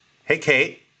Hey,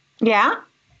 Kate. Yeah?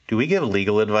 Do we give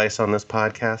legal advice on this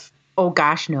podcast? Oh,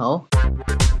 gosh, no.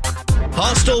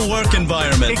 Hostile work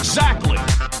environment. Exactly.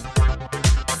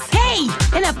 Hey,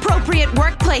 an appropriate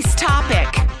workplace topic.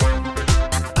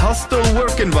 Hostile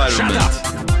work environment. Shut up.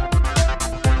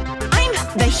 I'm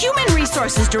the Human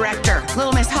Resources Director,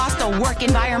 Little Miss Hostile Work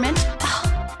Environment.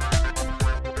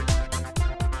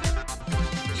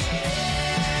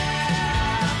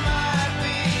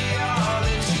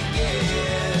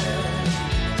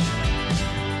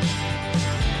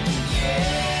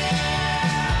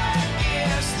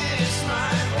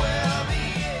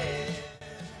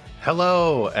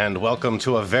 Hello, and welcome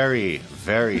to a very,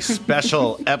 very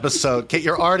special episode. Kate,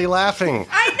 you're already laughing.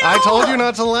 I know! I told you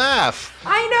not to laugh.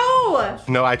 I know!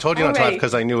 No, I told you not to laugh Alright.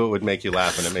 because I knew it would make you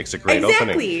laugh, and it makes a great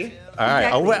Exactly. opening. All right,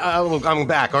 Exactly. I'm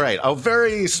back. All right, a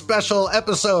very special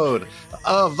episode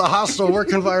of the Hostile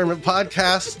Work Environment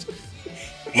Podcast.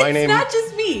 It's not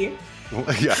just me.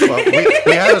 Yeah, well,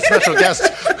 we had a special guest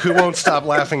who won't stop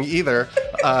laughing either.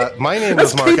 My name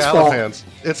is Mark Kate's fault. Alifans.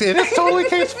 It is totally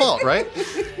Kate's fault, right?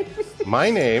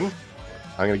 My name,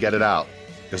 I'm going to get it out,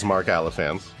 is Mark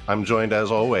Alifans. I'm joined,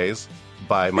 as always,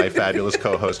 by my fabulous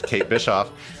co-host, Kate Bischoff.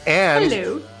 And,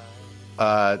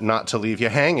 Hello. not to leave you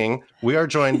hanging, we are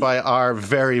joined by our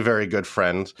very, very good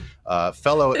friend,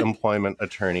 fellow employment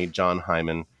attorney, John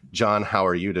Hyman. John, how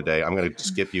are you today? I'm going to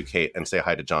skip you, Kate, and say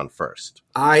hi to John first.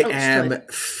 I Oh, am sorry.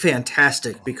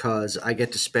 fantastic because I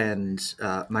get to spend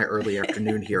my early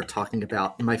afternoon here talking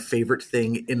about my favorite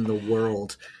thing in the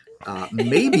world,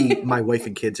 maybe my wife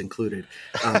and kids included,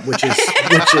 which is,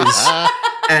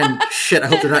 and shit. I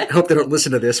hope they don't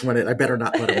listen to this when I better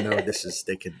not let them know this is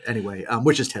they can anyway.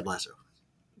 Which is Ted Lasso.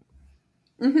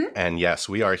 And yes,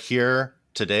 we are here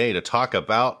today to talk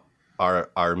about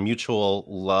our mutual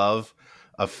love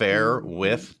affair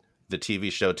with the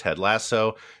TV show Ted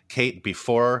Lasso. Kate,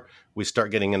 before we start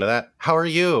getting into that, how are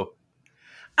you?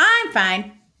 I'm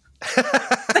fine.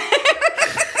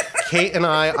 Kate and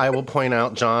I will point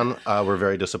out, John, we're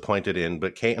very disappointed in,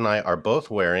 but Kate and I are both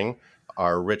wearing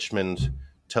our Richmond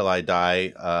Till I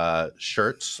Die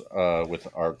shirts with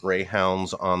our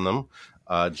Greyhounds on them.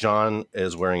 John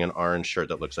is wearing an orange shirt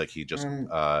that looks like he's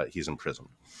in prison.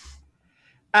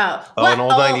 Oh, Oh, an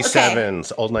old okay.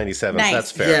 97s. Old 97s. Nice.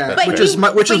 That's fair. Yeah, That's But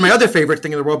fair. which is my other favorite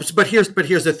thing in the world. But here's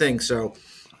the thing. So,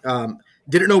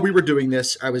 didn't know we were doing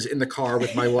this. I was in the car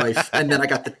with my wife, and then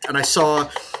I saw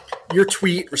your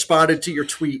tweet, responded to your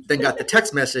tweet, then got the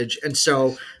text message, and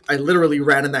so I literally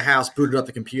ran in the house, booted up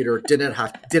the computer, didn't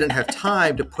have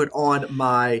time to put on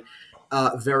my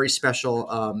very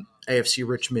special AFC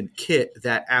Richmond kit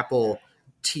that Apple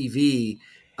TV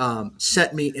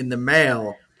sent me in the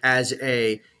mail as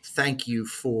a thank you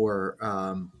for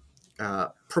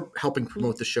helping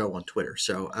promote the show on Twitter.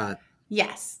 So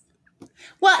Yes.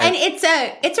 Well, and it's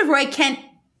a Roy Kent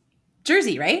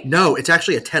jersey, right? no, it's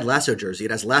actually a Ted Lasso jersey.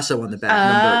 It has Lasso on the back.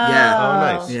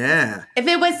 Number, Oh, nice. yeah. If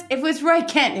it was Roy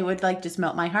Kent, it would just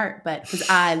melt my heart. But because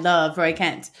I love Roy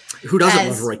Kent, Who doesn't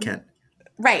As- love Roy Kent?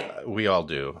 right? We all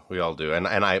do.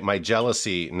 And my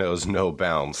jealousy knows no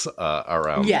bounds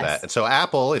around Yes. that. And so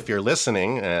Apple, if you're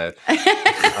listening, Kate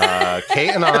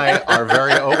and I are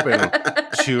very open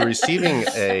to receiving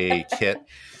a kit,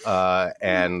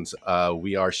 and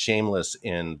we are shameless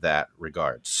in that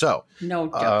regard. So No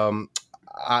joke.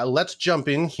 let's jump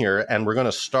in here, and we're going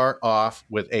to start off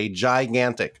with a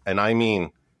gigantic, and I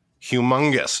mean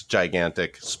humongous,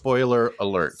 gigantic spoiler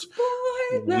alert.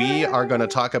 We are going to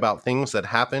talk about things that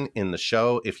happen in the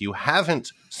show. If you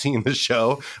haven't seen the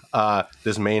show,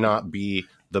 this may not be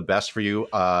the best for you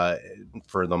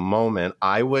for the moment.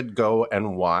 I would go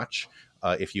and watch,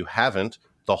 if you haven't,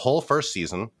 the whole first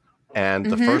season and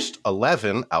the first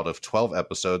 11 out of 12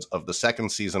 episodes of the second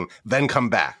season, then come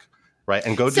back, right?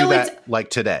 And go So do that it's- like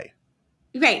today.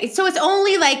 Right. So it's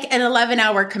only like an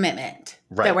 11-hour commitment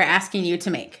Right. that we're asking you to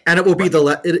make. And it will be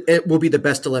it will be the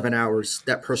best 11 hours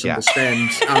that person will spend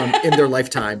in their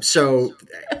lifetime. So,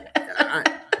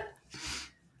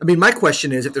 I mean, my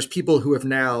question is, if there's people who have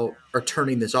now are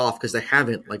turning this off because they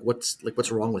haven't,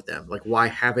 what's wrong with them? Like, why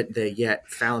haven't they yet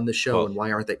found the show, and why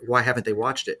haven't they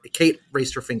watched it? Kate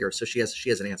raised her finger, so she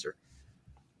has an answer.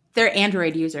 They're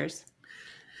Android users.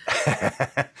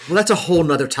 Well, that's a whole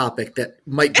nother topic that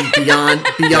might be beyond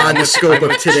the scope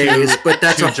of today's, but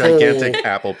that's Two a whole gigantic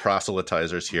Apple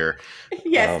proselytizers here.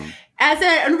 Yes. As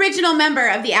an original member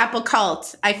of the Apple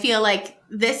cult, I feel like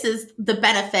this is the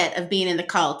benefit of being in the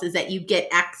cult, is that you get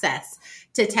access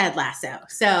to Ted Lasso.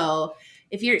 So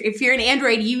if you're an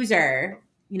Android user,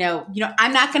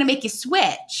 I'm not going to make you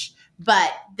switch,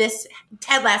 but this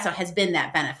Ted Lasso has been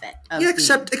that benefit. Of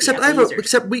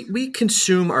except we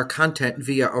consume our content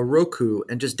via a Roku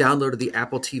and just downloaded the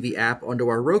Apple TV app onto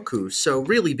our Roku. So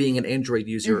really, being an Android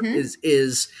user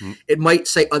is it might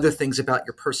say other things about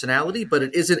your personality, but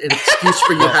it isn't an excuse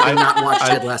for you having not watched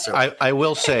Ted Lasso. I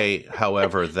will say,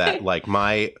 however, that like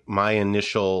my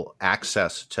initial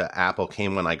access to Apple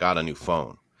came when I got a new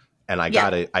phone, and I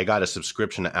got a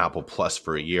subscription to Apple Plus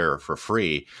for a year for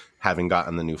free. Having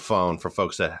gotten the new phone, for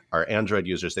folks that are Android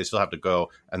users, they still have to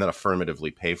go and then affirmatively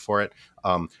pay for it.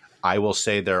 I will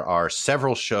say there are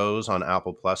several shows on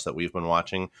Apple Plus that we've been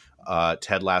watching,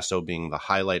 Ted Lasso being the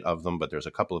highlight of them, but there's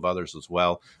a couple of others as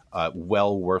well.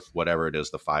 Well worth whatever it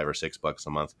is, the $5 or $6 a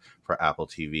month for Apple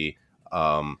TV.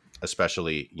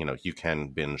 Especially, you can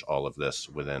binge all of this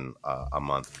within a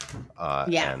month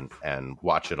and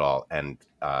watch it all. And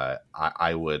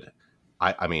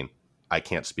I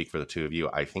can't speak for the two of you.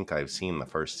 I think I've seen the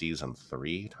first season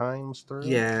 3 times through.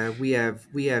 Yeah, we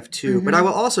have 2. But I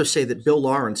will also say that Bill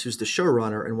Lawrence, who's the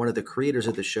showrunner and one of the creators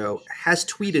of the show, has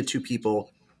tweeted to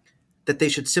people that they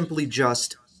should simply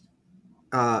just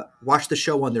watch the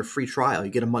show on their free trial.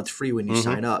 You get a month free when you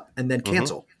sign up, and then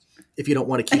cancel if you don't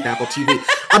want to keep Apple TV.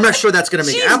 I'm not sure that's going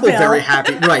to make Apple very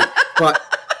happy, right? But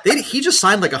he just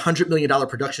signed like $100 million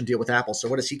production deal with Apple, so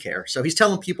what does he care? So he's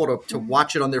telling people to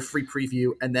watch it on their free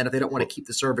preview, and then if they don't want to keep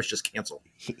the service, just cancel.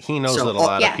 He knows that a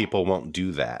lot of people won't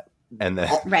do that, and then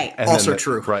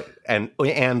true, right? And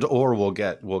or we'll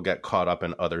get caught up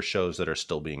in other shows that are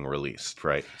still being released,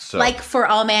 right? So like For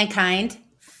All Mankind,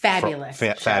 fabulous,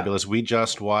 fabulous. We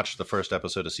just watched the first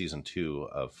episode of season 2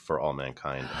 of For All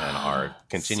Mankind and are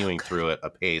continuing through it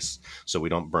apace, so we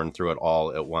don't burn through it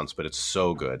all at once. But it's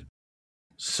so good.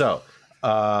 So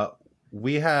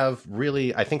we have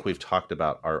really, I think we've talked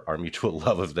about our mutual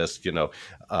love of this. We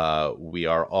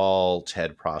are all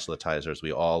Ted proselytizers.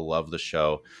 We all love the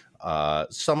show.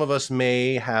 Some of us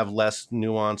may have less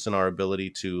nuance in our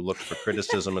ability to look for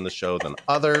criticism in the show than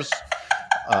others.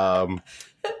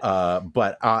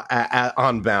 But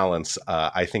on balance,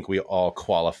 I think we all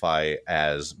qualify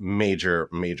as major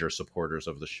supporters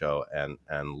of the show and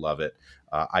love it.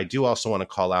 I do also want to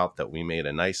call out that we made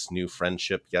a nice new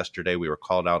friendship yesterday. We were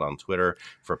called out on Twitter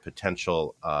for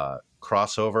potential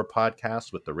crossover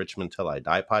podcast with the Richmond Till I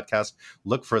Die podcast.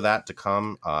 Look for that to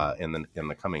come in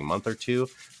the coming month or two.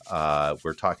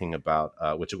 We're talking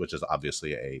about which is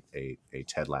obviously a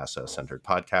Ted Lasso centered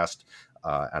podcast.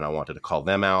 And I wanted to call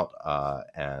them out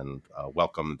and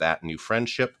welcome that new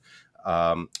friendship.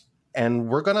 And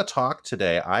we're going to talk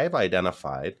today. I've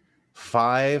identified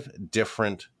 5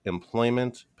 different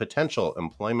potential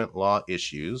employment law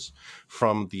issues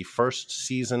from the first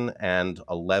season and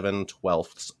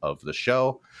 11/12ths of the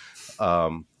show.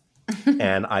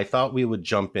 And I thought we would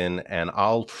jump in and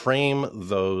I'll frame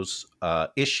those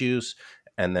issues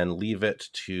and then leave it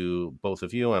to both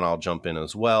of you, and I'll jump in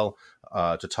as well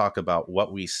to talk about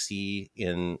what we see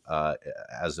in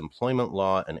as employment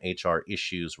law and HR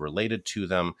issues related to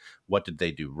them. What did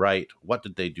they do right? What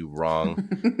did they do wrong?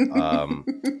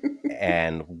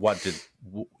 And what did,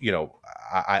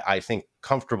 I think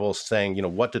comfortable saying,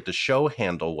 what did the show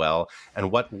handle well,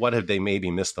 and what have they maybe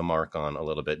missed the mark on a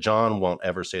little bit? John won't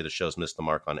ever say the show's missed the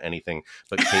mark on anything,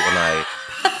 but Kate and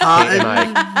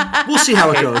I, we'll see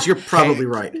how it goes. You're probably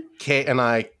right. Kate and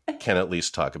I can at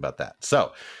least talk about that.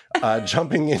 So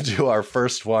jumping into our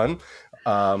first one,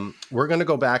 we're going to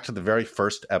go back to the very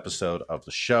first episode of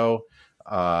the show.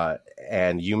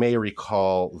 And you may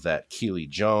recall that Keely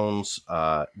Jones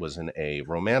was in a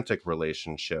romantic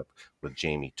relationship with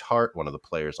Jamie Tart, one of the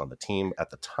players on the team.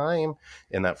 At the time,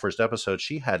 in that first episode,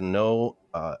 she had no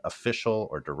official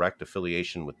or direct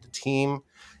affiliation with the team,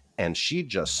 and she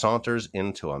just saunters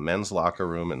into a men's locker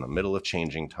room in the middle of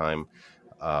changing time.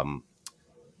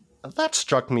 That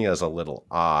struck me as a little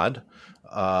odd,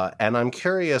 and I'm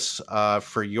curious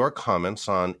for your comments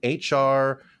on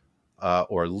HR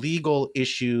or legal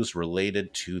issues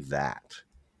related to that.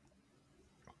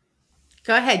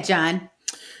 Go ahead, John.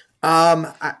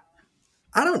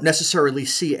 I don't necessarily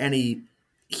see any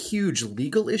huge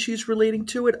legal issues relating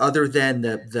to it, other than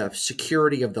the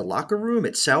security of the locker room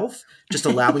itself, just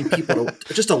allowing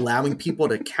people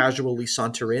to casually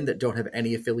saunter in that don't have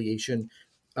any affiliation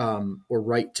or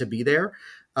right to be there.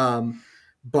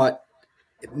 But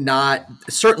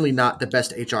certainly not the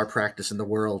best HR practice in the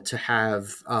world to have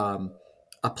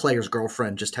a player's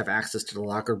girlfriend just have access to the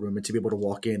locker room and to be able to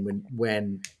walk in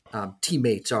when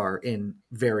teammates are in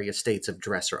various states of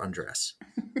dress or undress.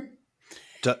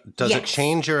 Does it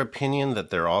change your opinion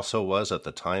that there also was at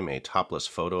the time a topless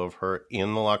photo of her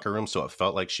in the locker room, so it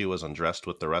felt like she was undressed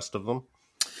with the rest of them?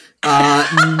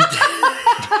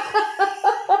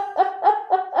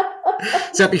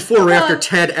 Is that before or after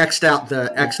Ted X'd out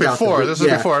the Before. This is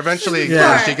yeah. before. Eventually,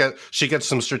 Yeah. she gets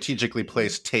some strategically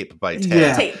placed tape by Ted.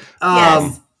 Yeah. Tape.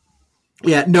 Yes.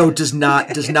 Yeah, no, does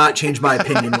not change my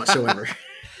opinion whatsoever.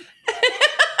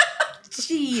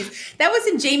 Jeez, that was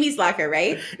in Jamie's locker,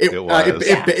 right? It was.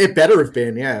 It better have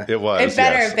been, yeah. It was. It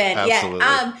better yes, have been, absolutely.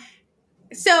 yeah.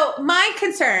 So my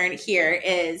concern here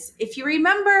is, if you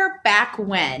remember back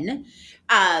when,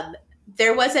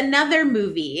 there was another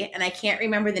movie, and I can't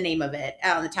remember the name of it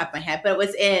on the top of my head, but it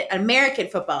was an American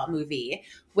football movie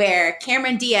where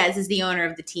Cameron Diaz is the owner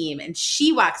of the team, and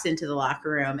she walks into the locker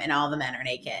room and all the men are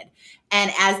naked.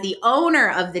 And as the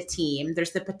owner of the team,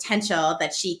 there's the potential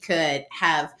that she could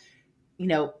have,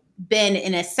 been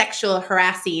in a sexual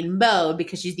harassing mode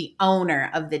because she's the owner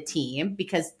of the team,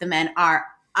 because the men are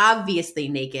obviously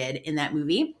naked in that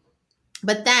movie.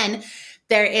 But then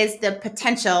there is the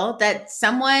potential that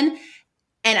someone,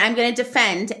 and I'm going to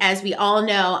defend, as we all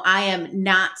know, I am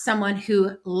not someone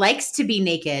who likes to be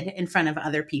naked in front of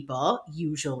other people,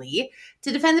 usually,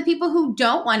 to defend the people who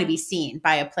don't want to be seen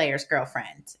by a player's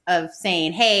girlfriend, of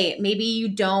saying, hey, maybe you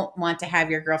don't want to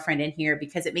have your girlfriend in here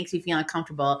because it makes me feel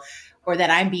uncomfortable, or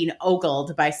that I'm being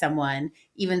ogled by someone,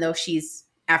 even though she's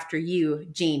after you,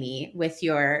 Jamie, with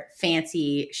your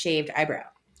fancy shaved eyebrow.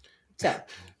 So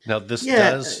now this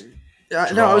does.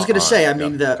 No, I was going to say. I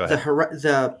mean, Go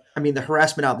the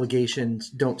harassment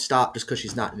obligations don't stop just because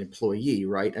she's not an employee,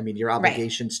 right? I mean, your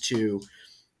obligations to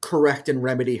correct and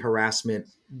remedy harassment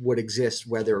would exist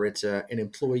whether it's an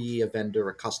employee, a vendor,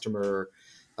 a customer,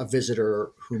 a visitor,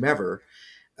 whomever.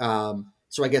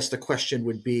 So I guess the question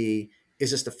would be: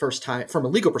 is this the first time, from a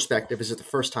legal perspective? Is it the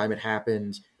first time it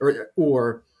happened,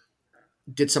 or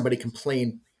did somebody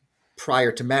complain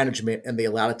prior to management and they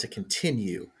allowed it to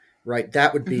continue? Right,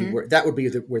 that would be where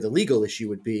the legal issue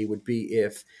would be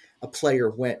if a player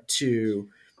went to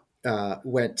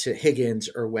Higgins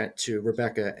or went to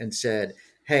Rebecca and said,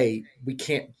 "Hey, we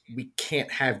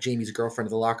can't have Jamie's girlfriend in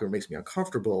the locker room. It makes me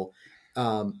uncomfortable."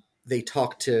 They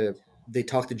talk to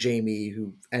Jamie,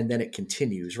 and then it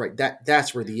continues. Right,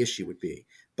 that's where the issue would be.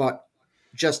 But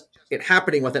just it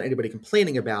happening without anybody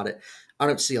complaining about it, I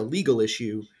don't see a legal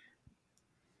issue.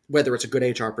 Whether it's a good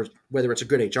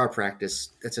HR practice,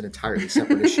 that's an entirely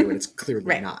separate issue, and it's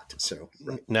clearly not. So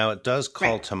now it does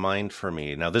call to mind for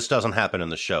me. Now this doesn't happen in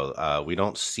the show. We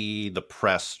don't see the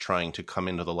press trying to come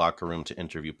into the locker room to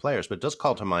interview players, but it does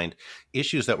call to mind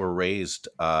issues that were raised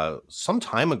some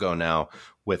time ago now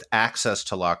with access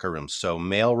to locker rooms. So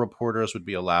male reporters would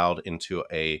be allowed into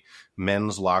a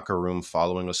men's locker room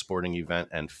following a sporting event,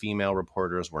 and female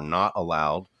reporters were not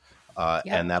allowed.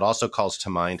 And that also calls to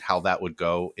mind how that would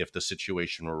go if the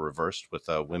situation were reversed with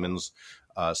a women's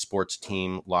sports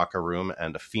team locker room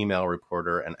and a female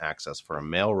reporter and access for a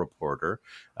male reporter.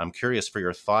 I'm curious for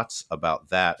your thoughts about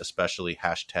that, especially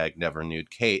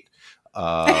 #NeverNudeKate.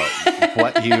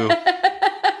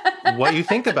 What you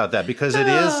think about that, because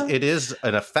it is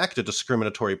in effect a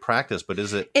discriminatory practice, but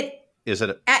is it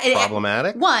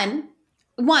problematic?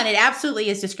 One, it absolutely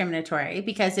is discriminatory,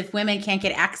 because if women can't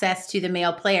get access to the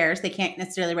male players, they can't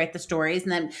necessarily write the stories,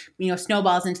 and then,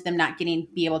 snowballs into them not be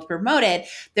able to promote it.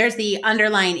 There's the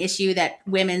underlying issue that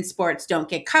women's sports don't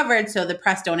get covered, so the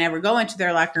press don't ever go into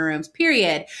their locker rooms,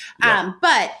 period. Yeah.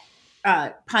 But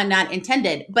pun not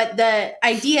intended. But the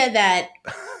idea that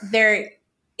there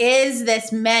is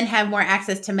this men have more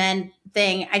access to men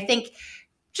thing, I think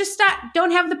just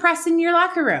don't have the press in your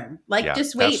locker room.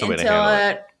 Just wait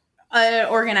until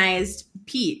organized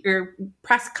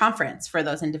press conference for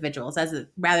those individuals,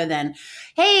 rather than,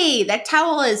 hey, that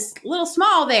towel is a little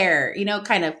small there,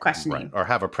 kind of questioning. Right. Or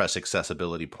have a press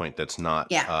accessibility point that's not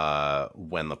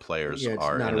when the players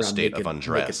are in a state of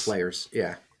undress. Naked players,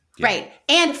 yeah. Right.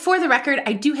 And for the record,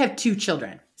 I do have 2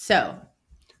 children, so.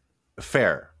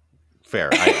 Fair.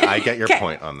 I get your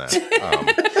point on that.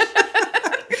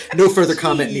 No further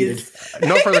comment needed.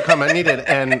 No further comment needed.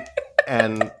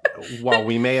 And while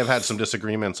we may have had some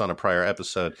disagreements on a prior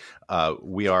episode,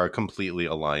 we are completely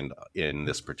aligned in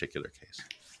this particular case.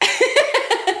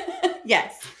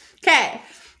 Yes. Okay.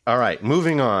 All right.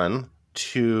 Moving on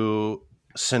to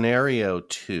scenario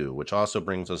 2, which also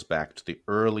brings us back to the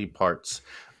early parts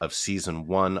of season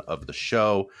 1 of the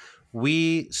show.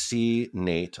 We see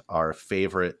Nate, our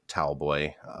favorite towel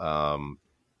boy,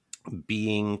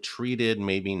 being treated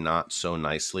maybe not so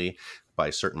nicely by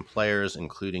certain players,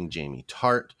 including Jamie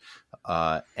Tartt,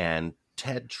 and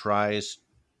Ted tries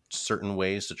certain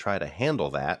ways to try to handle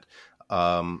that.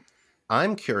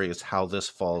 I'm curious how this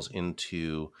falls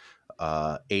into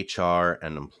HR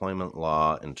and employment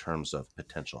law in terms of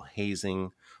potential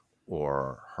hazing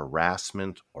or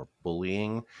harassment or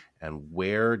bullying? And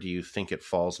where do you think it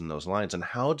falls in those lines? And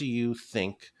how do you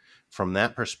think, from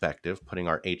that perspective, putting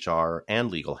our HR and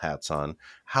legal hats on,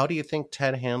 how do you think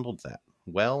Ted handled that?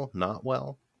 Well, not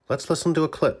well? Let's listen to a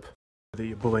clip. That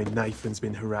your boy Nathan's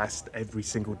been harassed every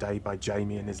single day by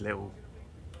Jamie and his little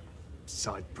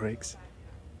side pricks.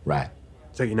 Right.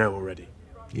 So you know already.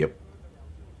 Yep.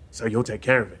 So you'll take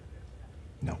care of it.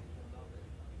 No.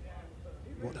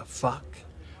 What the fuck?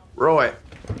 Roy,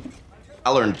 I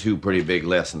learned 2 pretty big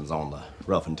lessons on the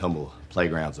rough and tumble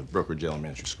playgrounds of Brookridge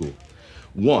Elementary School.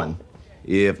 One,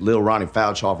 if Lil Ronnie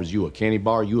Fouch offers you a candy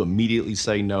bar, you immediately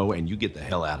say no and you get the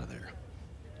hell out of there.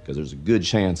 Because there's a good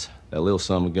chance that little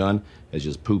son of a gun has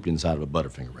just pooped inside of a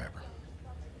Butterfinger wrapper.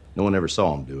 No one ever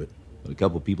saw him do it, but a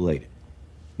couple of people ate it.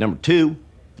 Number 2,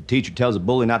 if the teacher tells a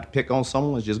bully not to pick on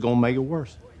someone, it's just gonna make it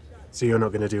worse. So you're not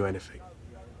going to do anything?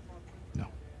 No.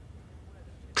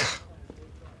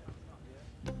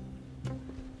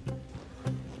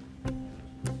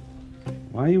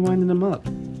 Why are you winding him up?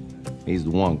 He's the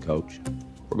one, Coach.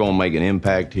 We're gonna make an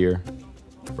impact here.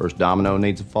 First domino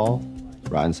needs to fall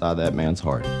right inside that man's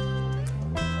heart.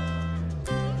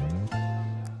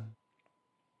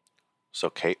 So,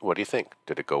 Kate, what do you think?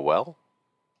 Did it go well?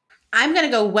 I'm going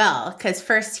to go well, because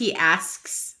first he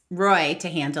asks Roy to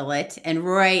handle it, and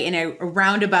Roy, in a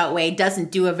roundabout way,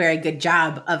 doesn't do a very good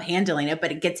job of handling it,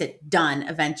 but it gets it done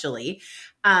eventually.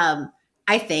 I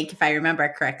think, if I remember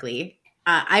correctly,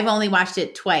 I've only watched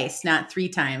it twice, not 3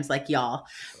 times like y'all.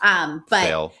 But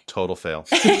Fail. Total fail.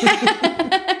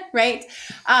 right?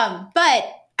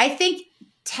 But I think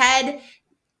Ted,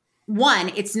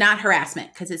 one, it's not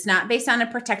harassment because it's not based on a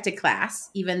protected class,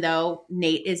 even though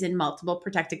Nate is in multiple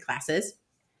protected classes.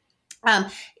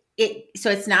 So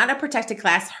it's not a protected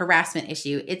class harassment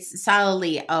issue. It's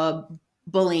solidly a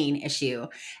bullying issue.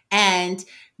 And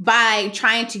by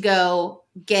trying to go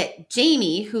get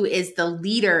Jamie, who is the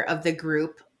leader of the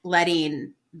group,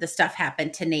 letting the stuff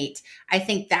happen to Nate, I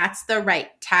think that's the right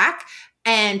tack.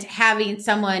 And having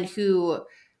someone who,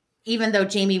 even though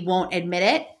Jamie won't admit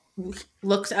it,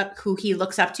 who he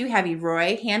looks up to, having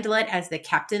Roy handle it as the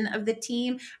captain of the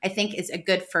team, I think is a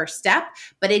good first step,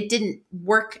 but it didn't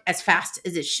work as fast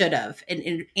as it should have.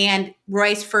 And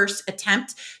Roy's first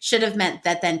attempt should have meant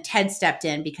that then Ted stepped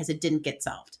in because it didn't get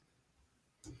solved.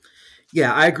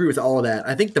 Yeah, I agree with all of that.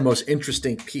 I think the most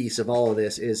interesting piece of all of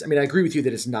this is, I mean, I agree with you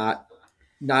that it's not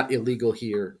illegal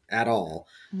here at all.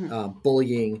 Mm-hmm.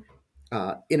 Bullying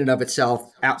in and of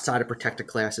itself outside of protected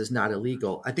class is not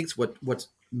illegal. I think what's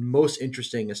most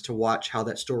interesting is to watch how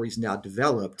that story's now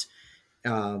developed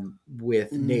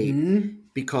with Mm-hmm.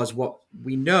 Nate, because what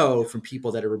we know from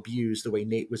people that are abused the way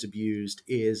Nate was abused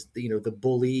is, the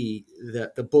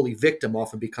bully victim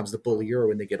often becomes the bullier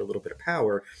when they get a little bit of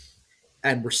power.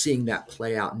 And we're seeing that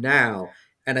play out now.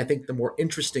 And I think the more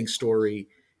interesting story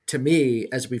to me,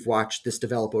 as we've watched this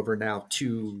develop over now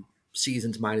 2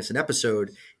 seasons minus an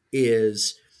episode,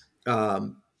 is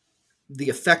the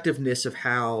effectiveness of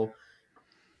how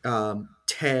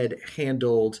Ted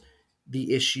handled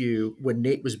the issue when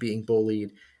Nate was being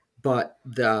bullied, but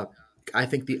I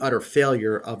think the utter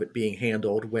failure of it being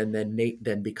handled when then Nate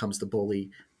then becomes the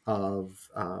bully of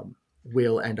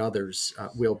Will and others,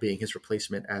 Will being his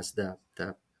replacement as the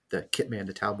kit man,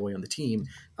 the towel boy on the team,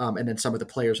 and then some of the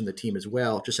players on the team as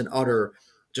well. Just an utter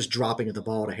dropping of the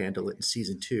ball to handle it in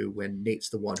season 2 when Nate's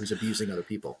the one who's abusing other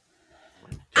people.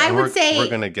 I would say we're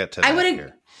going to get to that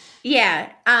here.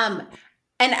 Yeah.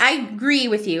 And I agree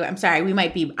with you. I'm sorry.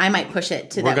 I might push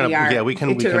it to we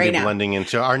can be right blending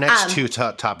into our next 2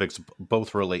 topics.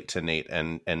 Both relate to Nate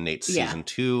and Nate's season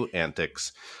 2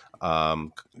 antics.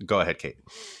 Go ahead, Kate.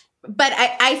 But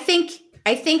I think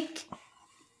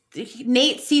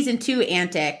Nate's season 2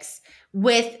 antics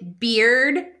with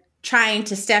Beard trying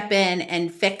to step in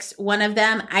and fix one of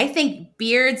them. I think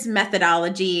Beard's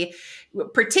methodology,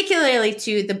 particularly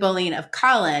to the bullying of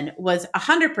Colin, was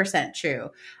 100%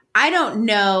 true. I don't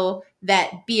know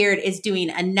that Beard is doing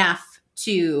enough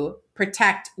to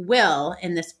protect Will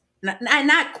in this,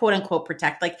 not quote unquote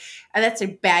protect, like that's a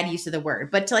bad use of the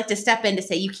word, but to step in to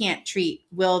say you can't treat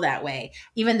Will that way,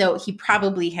 even though he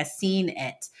probably has seen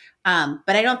it.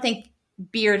 But I don't think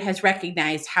Beard has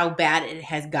recognized how bad it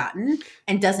has gotten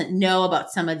and doesn't know about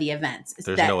some of the events.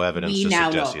 There's no evidence to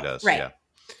suggest he does. Right. Yeah.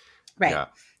 Right. Yeah.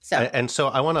 So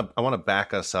I want to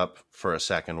back us up for a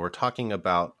second. We're talking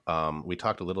about we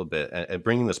talked a little bit and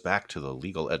bringing this back to the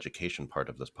legal education part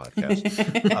of this podcast.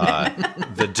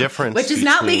 The difference, which is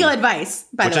not legal advice,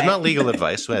 by the way, which is not legal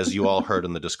advice, as you all heard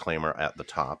in the disclaimer at the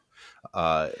top.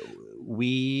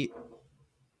 We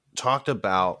talked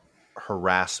about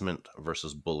harassment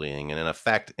versus bullying. And in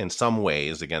effect, in some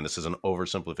ways, again, this is an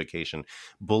oversimplification,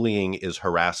 bullying is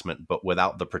harassment, but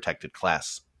without the protected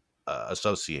class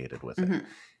associated with it.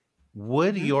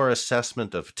 Would your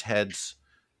assessment of Ted's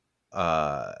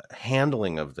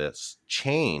handling of this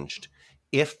changed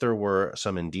if there were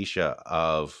some indicia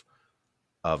of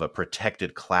a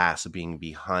protected class being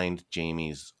behind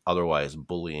Jamie's otherwise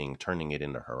bullying, turning it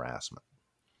into harassment?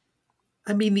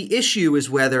 I mean, the issue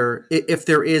is whether, if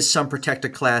there is some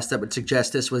protected class that would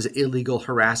suggest this was illegal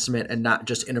harassment and not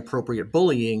just inappropriate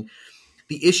bullying,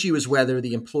 the issue is whether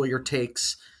the employer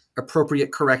takes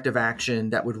appropriate corrective action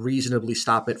that would reasonably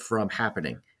stop it from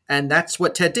happening. And that's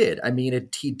what Ted did. I mean,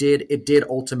 he did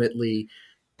ultimately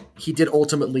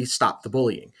stop the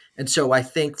bullying. And so I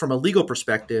think from a legal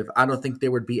perspective, I don't think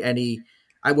there would be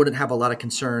I wouldn't have a lot of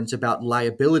concerns about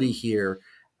liability here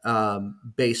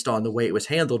based on the way it was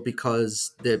handled,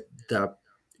 because the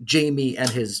Jamie and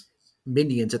his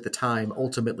minions at the time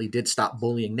ultimately did stop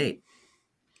bullying Nate.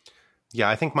 Yeah,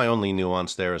 I think my only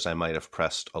nuance there is I might have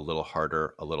pressed a little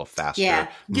harder, a little faster. Yeah,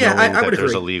 I would agree.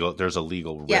 There's a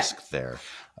legal risk there.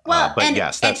 Well, but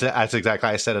yes, that's exactly.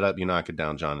 I set it up. You knock it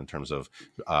down, John, in terms of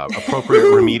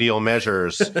appropriate remedial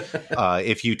measures.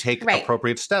 If you take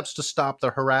appropriate steps to stop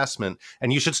the harassment,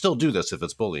 and you should still do this if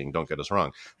it's bullying. Don't get us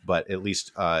wrong, but at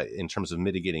least in terms of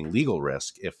mitigating legal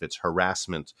risk, if it's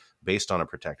harassment based on a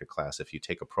protected class, if you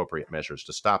take appropriate measures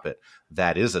to stop it,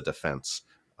 that is a defense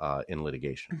in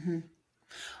litigation.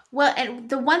 Well, and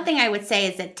the one thing I would say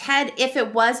is that Ted, if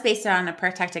it was based on a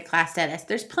protected class status,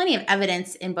 there's plenty of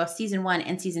evidence in both season 1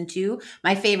 and season 2,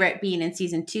 my favorite being in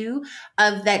season 2,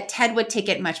 of that Ted would take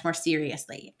it much more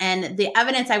seriously. And the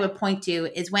evidence I would point to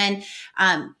is when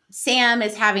Sam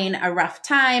is having a rough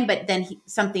time, but then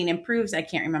something improves. I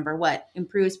can't remember what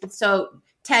improves, but so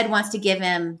Ted wants to give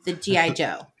him the G.I.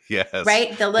 Joe. Yes.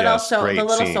 Right? The little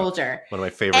scene. Soldier. One of my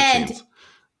favorite scenes.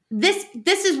 This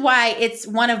is why it's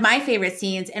one of my favorite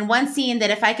scenes, and one scene that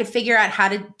if I could figure out how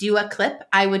to do a clip,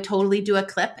 I would totally do a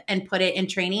clip and put it in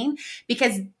training,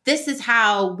 because this is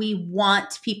how we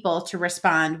want people to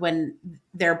respond when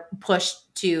they're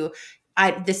pushed to,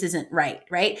 this isn't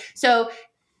right? So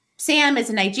Sam is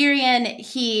a Nigerian.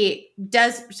 He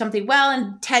does something well,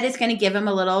 and Ted is going to give him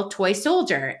a little toy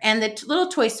soldier, and the little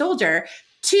toy soldier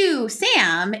to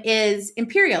Sam is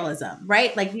imperialism,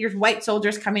 right? Like, your white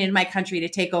soldiers coming into my country to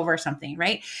take over something,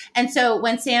 right? And so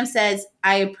when Sam says,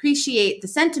 I appreciate the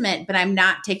sentiment, but I'm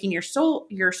not taking your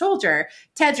soldier,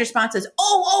 Ted's response is,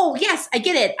 oh, yes, I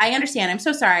get it. I understand. I'm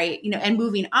so sorry, and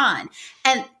moving on.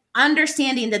 And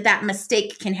understanding that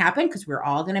mistake can happen, because we're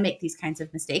all going to make these kinds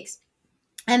of mistakes.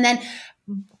 And then,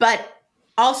 but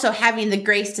also having the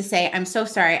grace to say, I'm so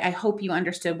sorry. I hope you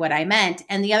understood what I meant.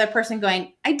 And the other person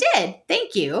going, I did.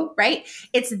 Thank you. Right.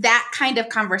 It's that kind of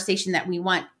conversation that we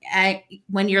want.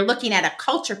 When you're looking at a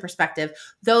culture perspective,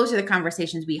 those are the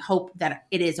conversations we hope that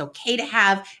it is okay to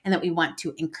have and that we want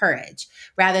to encourage,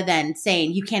 rather than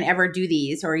saying you can't ever do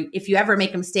these, or if you ever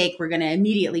make a mistake, we're going to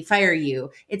immediately fire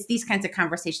you. It's these kinds of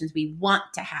conversations we want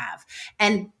to have.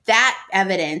 And that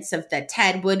evidence of that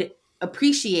Ted would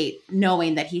appreciate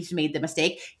knowing that he's made the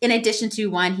mistake, in addition to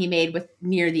one he made with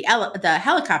near the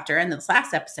helicopter in this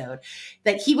last episode,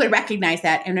 that he would recognize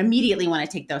that and immediately want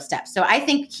to take those steps. So I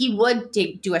think he would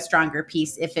do a stronger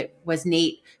piece if it was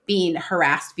Nate being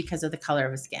harassed because of the color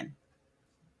of his skin.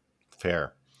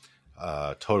 Fair.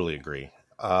 Totally agree.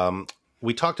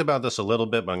 We talked about this a little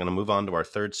bit, but I'm going to move on to our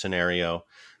third scenario,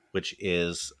 which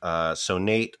is so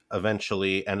Nate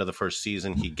eventually, end of the first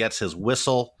season, he gets his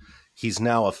whistle. He's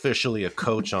now officially a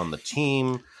coach on the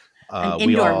team. An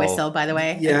indoor whistle, by the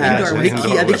way. Yeah, I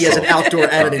think he has an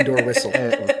outdoor and an indoor whistle.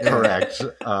 Correct.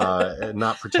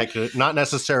 Not protected, not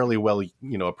necessarily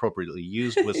appropriately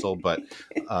used whistle, but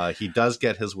he does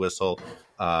get his whistle.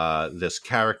 This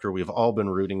character we've all been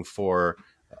rooting for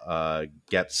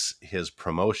gets his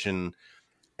promotion.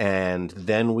 And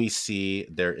then we see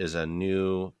there is a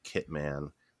new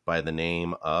Kitman by the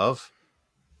name of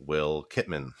Will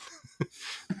Kitman.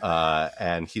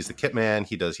 And he's the Kitman.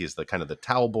 He's the kind of the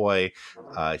towel boy.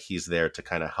 He's there to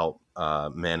kind of help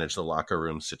manage the locker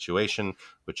room situation,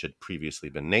 which had previously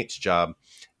been Nate's job.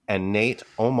 And Nate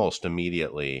almost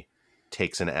immediately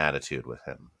takes an attitude with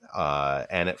him.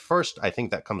 And at first, I think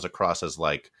that comes across as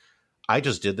like, I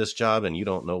just did this job and you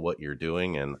don't know what you're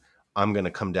doing, and I'm going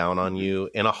to come down on you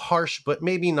in a harsh, but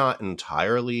maybe not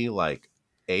entirely like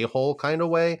a-hole kind of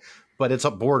way, but it's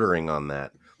bordering on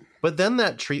that. But then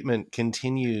that treatment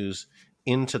continues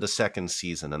into the second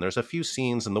season. And there's a few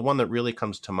scenes, and the one that really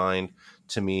comes to mind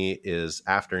to me is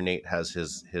after Nate has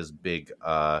his big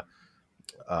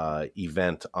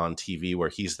event on TV where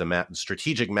he's the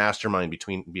strategic mastermind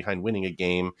behind winning a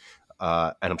game.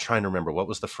 And I'm trying to remember, what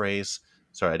was the phrase?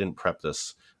 Sorry, I didn't prep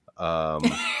this.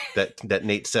 That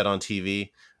Nate said on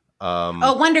TV.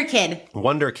 Wonder Kid.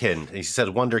 Wonder Kid. He said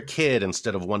Wonder Kid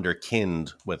instead of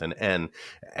Wonderkind with an N.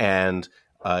 And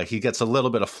he gets a little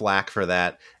bit of flack for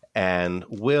that. And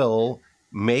Will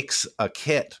makes a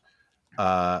kit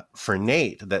for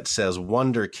Nate that says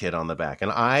Wonder Kid on the back.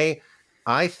 And I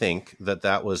think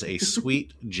that was a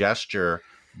sweet gesture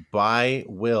by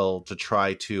Will to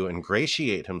try to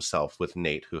ingratiate himself with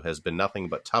Nate, who has been nothing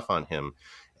but tough on him.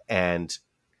 And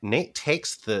Nate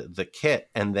takes the kit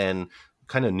and then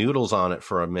kind of noodles on it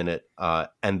for a minute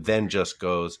and then just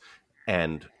goes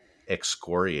and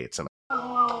excoriates him.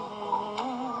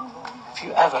 If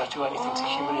you ever do anything to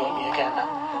humiliate me again,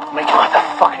 I'll make your life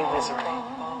a fucking misery.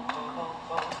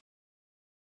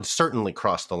 Certainly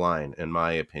crossed the line, in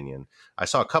my opinion. I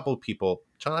saw a couple of people,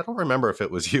 John, I don't remember if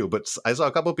it was you, but I saw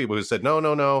a couple of people who said, no,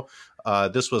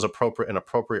 this was an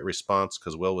appropriate response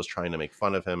because Will was trying to make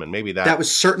fun of him, and maybe that was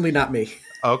certainly not me.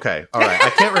 Okay, all right. I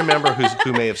can't remember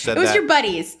who may have said that. It was your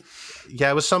buddies.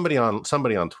 Yeah, it was somebody on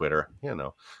Twitter,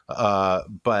 and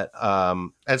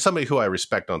somebody who I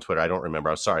respect on Twitter. I don't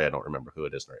remember. I'm sorry, I don't remember who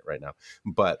it is right now.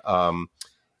 But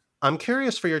I'm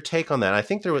curious for your take on that. I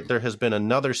think there has been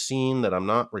another scene that I'm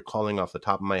not recalling off the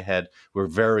top of my head. We're a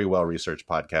very well researched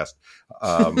podcast,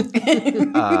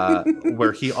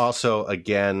 where he also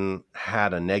again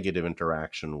had a negative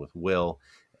interaction with Will,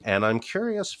 and I'm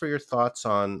curious for your thoughts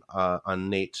on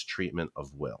Nate's treatment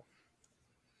of Will.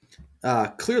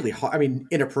 Clearly, I mean,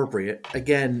 inappropriate.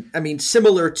 Again, I mean,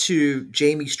 similar to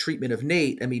Jamie's treatment of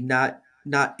Nate. I mean,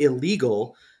 not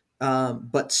illegal,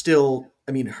 but still,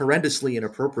 I mean, horrendously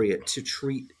inappropriate to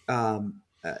treat an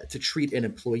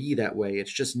employee that way.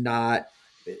 It's just not.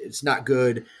 It's not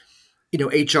good.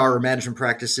 HR or management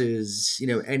practices.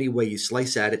 Any way you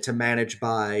slice at it, to manage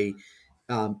by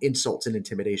insults and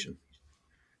intimidation.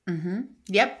 Mm-hmm.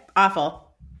 Yep,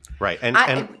 awful. Right, and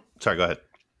sorry, go ahead.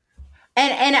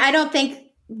 And I don't think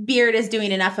Beard is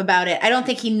doing enough about it. I don't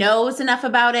think he knows enough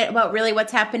about it, about really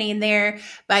what's happening there.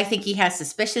 But I think he has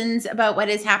suspicions about what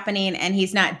is happening, and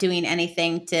he's not doing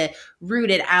anything to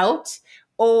root it out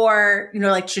or,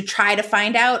 to try to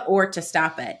find out or to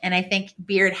stop it. And I think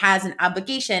Beard has an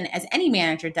obligation, as any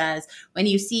manager does, when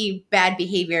you see bad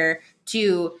behavior,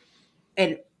 to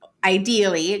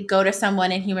ideally go to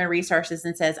someone in human resources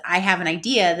and says, I have an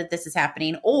idea that this is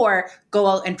happening, or go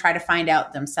out and try to find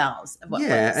out themselves what is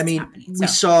happening. We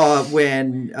saw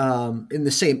when in the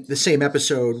same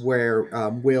episode where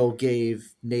Will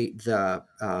gave Nate the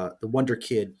Wonder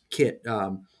Kid kit.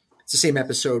 It's the same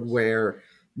episode where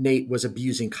Nate was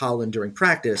abusing Colin during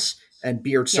practice, and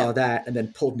Beard saw that and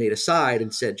then pulled Nate aside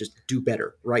and said, just do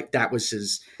better. Right. That was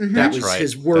his,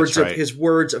 his words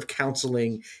of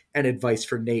counseling and advice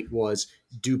for Nate was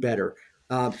do better.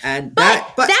 But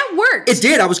that worked. It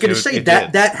did. I was going to say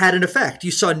that had an effect.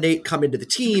 You saw Nate come into the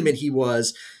team and he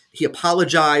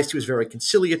apologized. He was very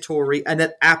conciliatory, and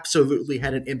that absolutely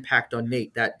had an impact on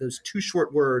Nate. That those two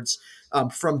short words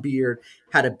from Beard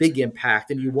had a big impact.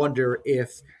 And you wonder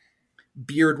if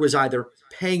Beard was either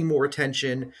paying more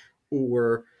attention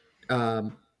or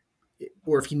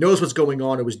if he knows what's going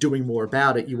on and was doing more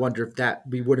about it. You wonder if that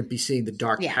we wouldn't be seeing the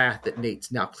dark path that Nate's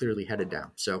now clearly headed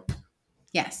down. So,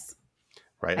 yes,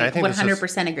 right. And I think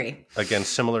 100% agree. Again,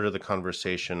 similar to the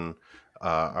conversation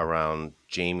around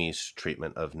Jamie's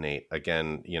treatment of Nate.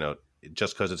 Again,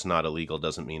 just because it's not illegal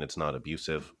doesn't mean it's not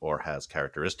abusive or has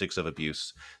characteristics of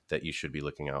abuse that you should be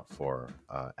looking out for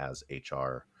as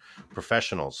HR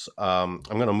professionals. I'm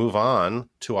going to move on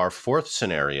to our fourth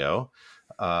scenario,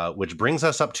 which brings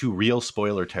us up to real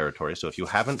spoiler territory. So if you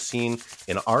haven't seen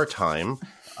in our time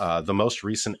the most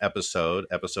recent episode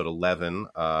 11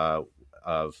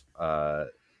 of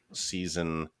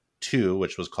season 2,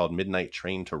 which was called Midnight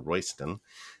Train to Royston,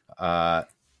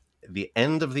 the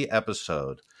end of the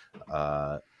episode,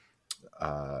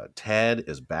 Ted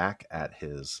is back at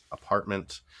his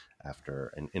apartment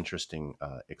after an interesting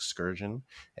excursion,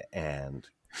 and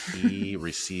he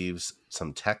receives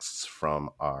some texts from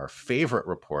our favorite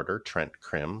reporter, Trent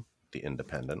Krim, The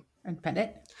Independent.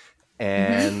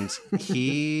 And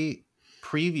he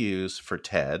previews for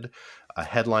Ted a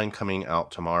headline coming out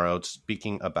tomorrow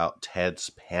speaking about Ted's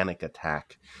panic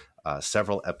attack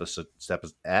several episodes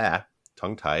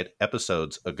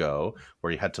ago,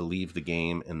 where he had to leave the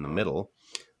game in the middle,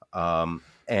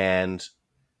 and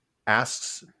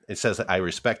asks, it says, I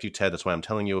respect you, Ted. That's why I'm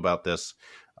telling you about this.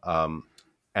 And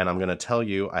I'm going to tell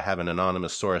you, I have an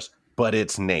anonymous source, but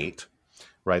it's Nate.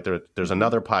 right? There's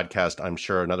another podcast, I'm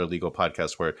sure, another legal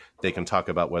podcast where they can talk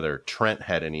about whether Trent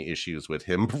had any issues with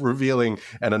him revealing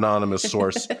an anonymous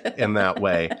source in that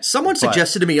way. Someone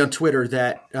suggested to me on Twitter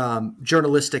that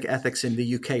journalistic ethics in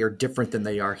the UK are different than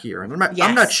they are here, and I'm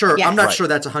not sure. Yes. I'm not Right. sure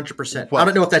that's 100%. Well, I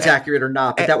don't know if that's accurate or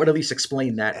not, but that would at least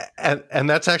explain that. And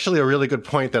that's actually a really good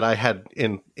point that I had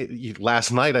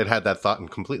last night. I'd had that thought and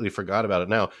completely forgot about it.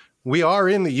 Now we are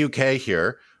in the UK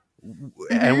here,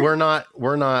 and we're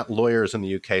not lawyers in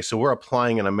the UK, so we're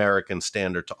applying an American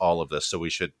standard to all of this. So we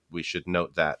should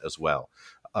note that as well.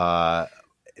 But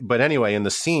anyway, in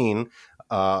the scene,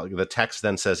 the text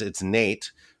then says it's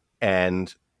Nate,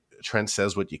 and Trent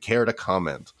says, "Would you care to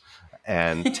comment?"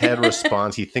 And Ted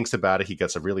responds. He thinks about it. He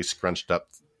gets a really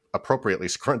appropriately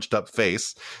scrunched up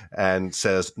face and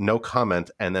says, "No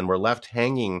comment." And then we're left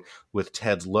hanging with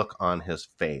Ted's look on his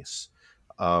face.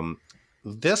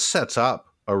 This sets up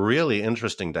a really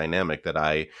interesting dynamic that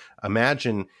I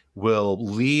imagine will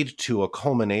lead to a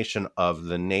culmination of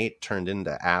the Nate turned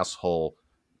into asshole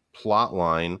plot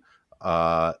line.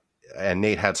 And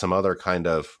Nate had some other kind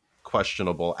of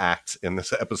questionable acts in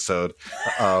this episode.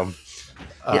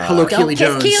 Hello, Keely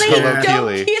Jones. Hello, Don't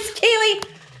Keely. kiss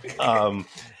Keely.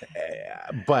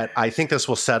 But I think this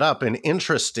will set up an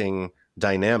interesting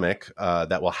dynamic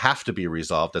that will have to be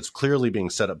resolved. That's clearly being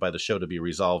set up by the show to be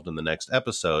resolved in the next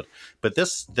episode. But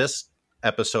this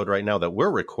episode right now that we're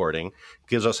recording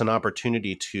gives us an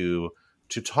opportunity to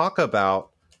talk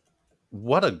about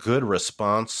what a good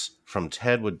response from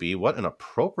Ted would be, what an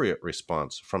appropriate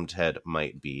response from Ted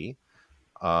might be,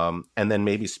 and then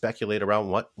maybe speculate around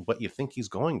what you think he's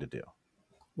going to do.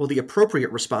 Well, the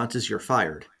appropriate response is you're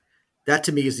fired. That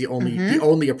to me is the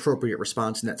only appropriate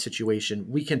response in that situation.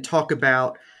 We can talk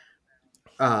about,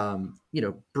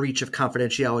 breach of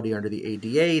confidentiality under the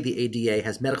ADA. The ADA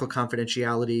has medical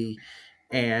confidentiality,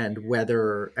 and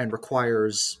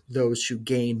requires those who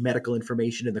gain medical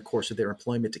information in the course of their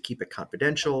employment to keep it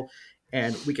confidential.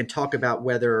 And we can talk about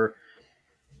whether,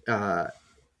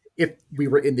 if we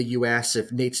were in the U.S.,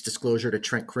 if Nate's disclosure to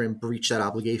Trent Crimm breached that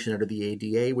obligation under the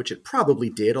ADA, which it probably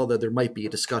did, although there might be a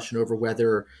discussion over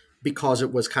whether, because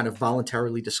it was kind of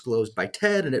voluntarily disclosed by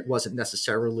Ted and it wasn't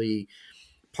necessarily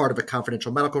part of a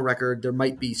confidential medical record, there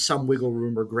might be some wiggle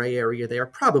room or gray area there.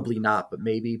 Probably not, but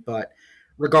maybe. But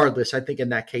regardless, I think in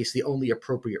that case, the only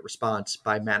appropriate response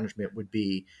by management would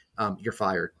be, you're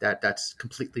fired. That's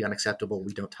completely unacceptable.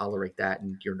 We don't tolerate that,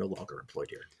 and you're no longer employed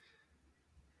here.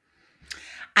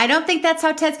 I don't think that's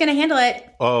how Ted's going to handle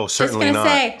it. Oh, certainly Just gonna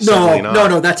not. say. Certainly not.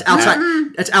 No. That's outside.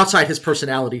 That's outside his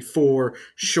personality for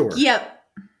sure. Yep.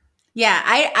 Yeah,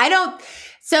 I don't.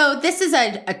 So this is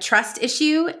a trust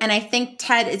issue, and I think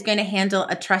Ted is going to handle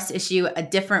a trust issue a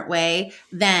different way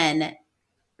than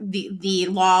the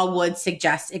law would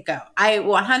suggest it go. I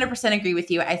 100% agree with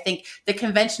you. I think the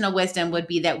conventional wisdom would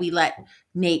be that we let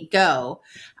Nate go.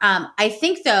 I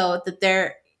think, though, that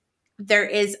there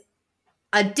is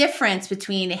a difference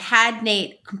between had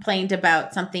Nate complained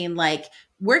about something like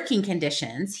working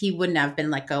conditions, he wouldn't have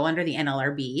been let go under the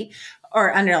NLRB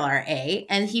or under LRA,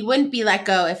 and he wouldn't be let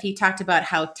go if he talked about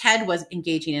how Ted was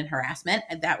engaging in harassment,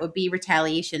 and that would be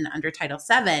retaliation under Title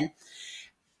VII.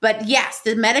 But yes,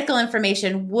 the medical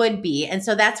information would be, and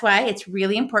so that's why it's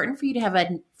really important for you to have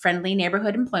a friendly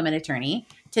neighborhood employment attorney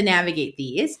to navigate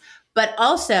these. But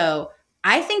also,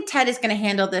 I think Ted is going to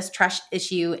handle this trust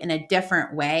issue in a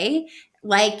different way,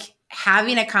 like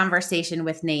having a conversation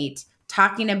with Nate,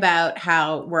 talking about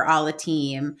how we're all a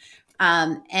team,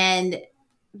 and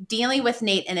dealing with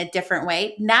Nate in a different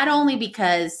way, not only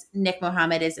because Nick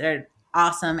Mohammed is an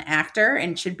awesome actor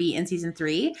and should be in season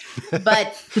 3,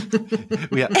 but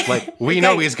we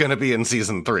know he's going to be in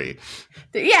season 3.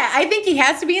 Yeah, I think he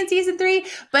has to be in season 3,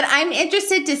 but I'm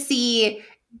interested to see,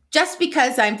 just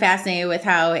because I'm fascinated with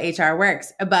how HR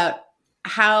works, about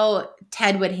how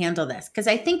Ted would handle this. Because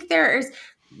I think there's,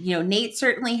 Nate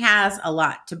certainly has a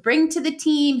lot to bring to the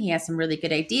team. He has some really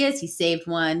good ideas. He saved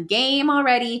one game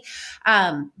already.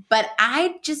 But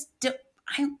I just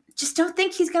don't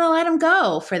think he's going to let him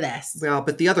go for this. Well,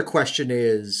 but the other question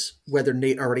is whether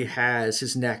Nate already has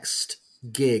his next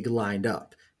gig lined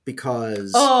up,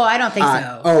 because... Oh, I don't think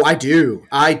so. Oh, I do.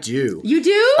 You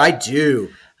do? I do.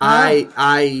 Oh.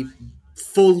 I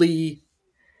fully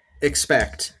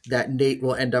expect that Nate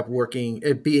will end up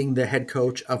being the head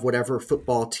coach of whatever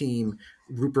football team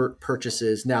Rupert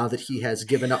purchases now that he has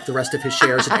given up the rest of his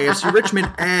shares in AFC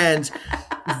Richmond. And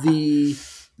the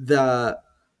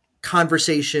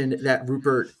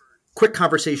quick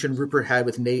conversation Rupert had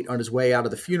with Nate on his way out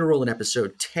of the funeral in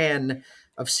episode 10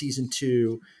 of season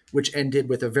 2, which ended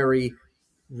with a very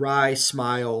wry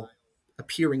smile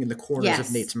appearing in the corners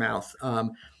of Nate's mouth.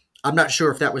 I'm not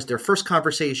sure if that was their first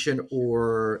conversation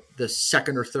or the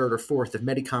second or third or fourth of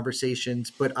many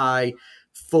conversations, but I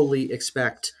fully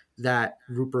expect that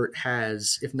Rupert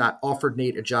has, if not offered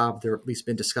Nate a job, there have at least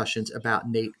been discussions about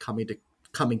Nate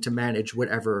coming to manage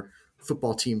whatever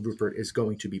football team Rupert is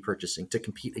going to be purchasing to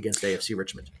compete against AFC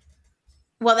Richmond.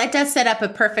 Well, that does set up a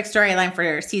perfect storyline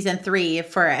for season 3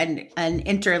 for an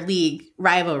interleague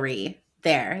rivalry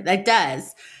there. That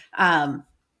does. I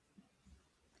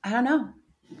don't know.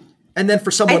 And then for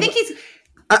someone,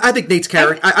 I think Nate's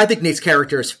character. I think Nate's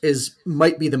character is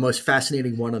might be the most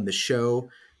fascinating one on the show.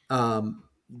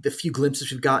 The few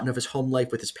glimpses we've gotten of his home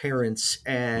life with his parents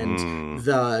and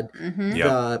the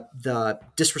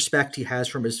disrespect he has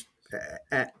from his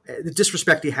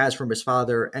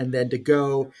father, and then to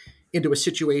go into a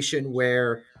situation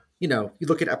where, you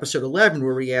look at episode 11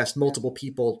 where he asked multiple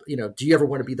people, do you ever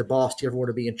want to be the boss? Do you ever want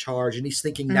to be in charge? And he's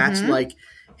thinking that's like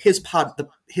his pot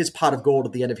of gold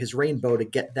at the end of his rainbow to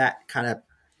get that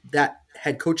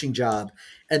head coaching job.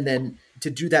 And then to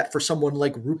do that for someone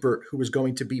like Rupert, who is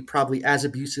going to be probably as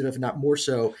abusive, if not more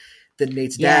so, than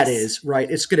Nate's dad is, right?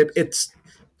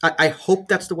 I hope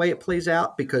that's the way it plays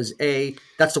out, because A,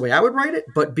 that's the way I would write it,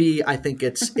 but B, I think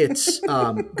it's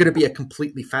going to be a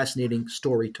completely fascinating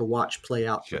story to watch play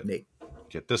out with Nate.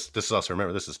 This is also,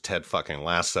 remember, this is Ted fucking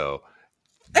Lasso.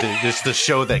 This is the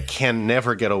show that can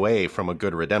never get away from a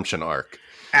good redemption arc.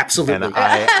 Absolutely. And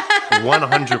I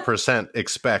 100%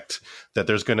 expect that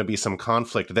there's going to be some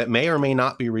conflict that may or may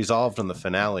not be resolved in the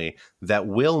finale that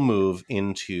will move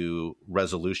into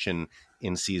resolution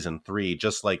in season 3,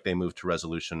 just like they moved to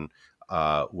resolution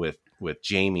with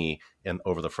Jamie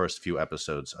over the first few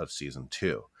episodes of season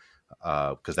 2,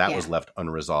 because that was left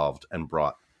unresolved and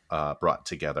brought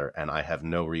together. And I have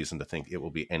no reason to think it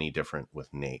will be any different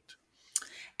with Nate.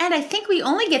 And I think we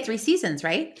only get 3 seasons,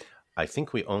 right? I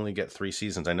think we only get 3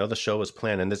 seasons. I know the show is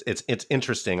planned, and it's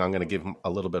interesting. I'm going to give a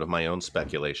little bit of my own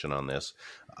speculation on this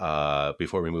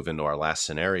before we move into our last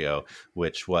scenario,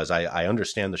 which was I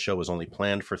understand the show was only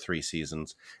planned for 3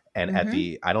 seasons. And at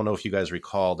I don't know if you guys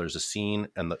recall, there's a scene,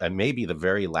 and maybe the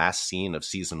very last scene of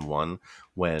season 1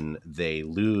 when they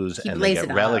lose and they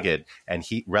get relegated,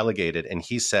 and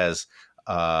he says,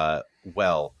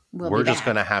 we're just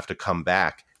going to have to come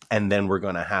back, and then we're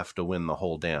going to have to win the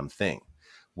whole damn thing.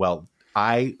 Well,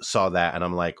 I saw that and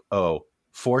I'm like, oh,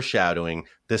 foreshadowing.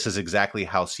 This is exactly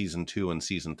how season 2 and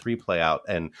season 3 play out.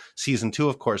 And season 2,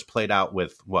 of course, played out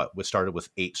with started with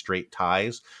 8 straight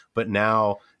ties. But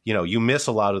now, you miss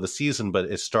a lot of the season, but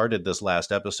it started this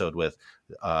last episode with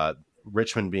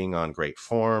Richmond being on great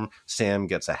form. Sam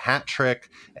gets a hat trick,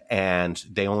 and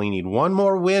they only need one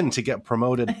more win to get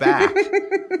promoted back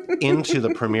into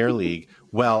the Premier League.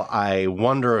 Well, I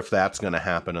wonder if that's going to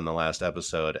happen in the last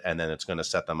episode, and then it's going to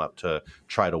set them up to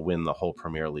try to win the whole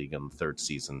Premier League in the 3rd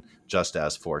season, just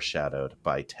as foreshadowed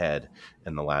by Ted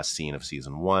in the last scene of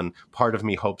season 1. Part of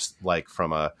me hopes, like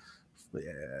from a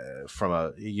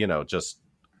just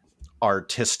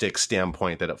artistic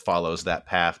standpoint, that it follows that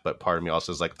path, but part of me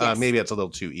also is like, maybe it's a little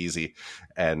too easy,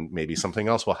 and maybe something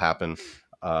else will happen.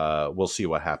 We'll see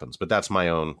what happens, but that's my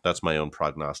own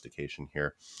prognostication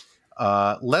here.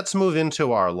 Let's move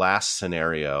into our last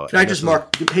scenario. Can I just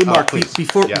Mark,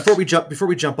 before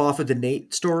we jump off of the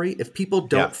Nate story, if people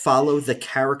don't follow the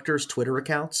characters' Twitter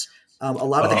accounts, a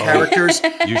lot of the characters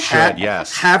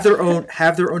have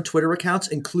their own Twitter accounts,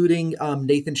 including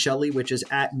Nathan Shelley, which is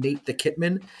at Nate the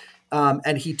Kitman.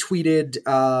 And he tweeted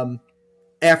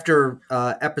after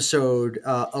episode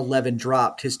 11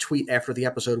 dropped, his tweet after the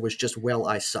episode was just, "Well,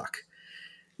 I suck."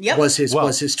 Yep. Was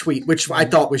his tweet, which I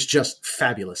thought was just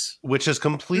fabulous. Which is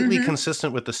completely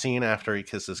consistent with the scene after he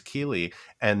kisses Keely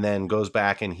and then goes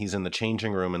back and he's in the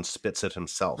changing room and spits at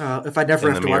himself. If I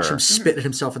never have to watch him spit at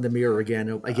himself in the mirror again,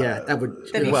 that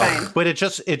would be fine. But it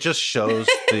just shows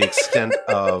the extent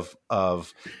of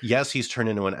yes, he's turned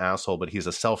into an asshole, but he's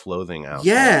a self-loathing asshole.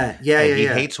 He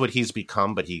hates what he's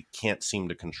become, but he can't seem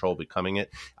to control becoming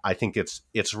it. I think it's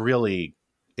really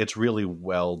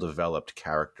well developed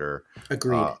character.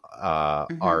 Agreed.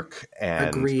 Arc.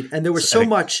 And agreed. And there was so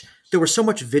much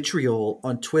vitriol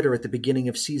on Twitter at the beginning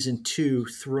of season 2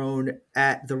 thrown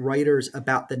at the writers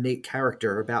about the Nate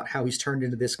character, about how he's turned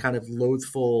into this kind of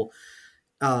loathful,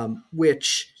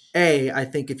 which I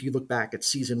think if you look back at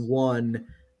season 1,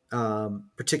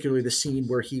 particularly the scene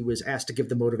where he was asked to give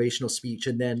the motivational speech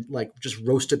and then just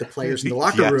roasted the players in the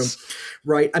locker room,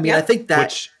 right? I mean, I think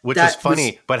that which is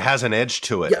funny, but has an edge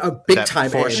to it. Yeah, a big time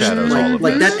foreshadows edge. all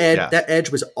of this. That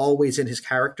edge was always in his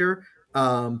character.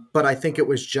 But I think it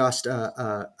was just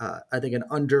I think an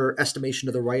underestimation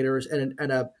of the writers and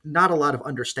not a lot of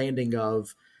understanding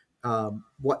of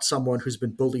what someone who's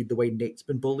been bullied the way Nate's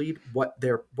been bullied, what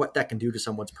that can do to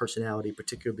someone's personality,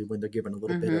 particularly when they're given a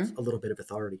little bit of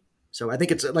authority. So I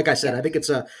think it's, like I said, I think it's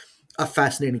a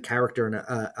fascinating character, and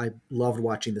I loved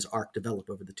watching this arc develop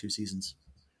over the 2 seasons.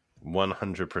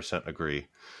 100% agree.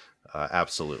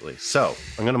 Absolutely. So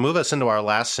I'm going to move us into our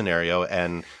last scenario,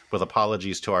 and with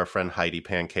apologies to our friend Heidi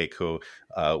Pancake, who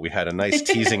we had a nice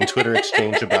teasing Twitter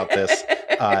exchange about this.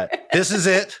 This is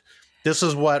it. This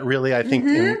is what really, I think,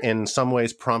 in some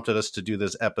ways prompted us to do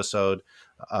this episode.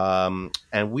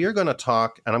 And we are going to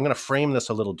talk, and I'm going to frame this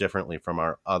a little differently from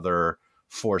our other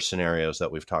 4 scenarios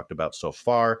that we've talked about so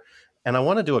far. And I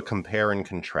want to do a compare and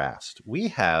contrast. We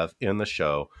have in the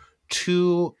show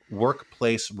 2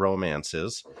 workplace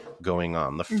romances going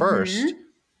on. The first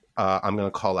I'm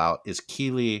going to call out is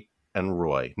Keeley and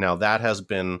Roy. Now, that has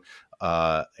been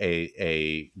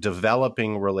a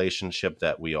developing relationship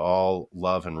that we all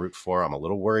love and root for. I'm a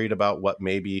little worried about what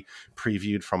may be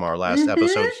previewed from our last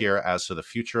episode here as to the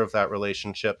future of that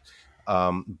relationship.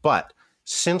 But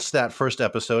since that first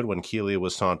episode, when Keeley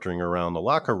was sauntering around the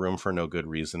locker room for no good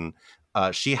reason,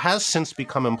 she has since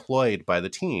become employed by the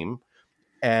team,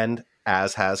 and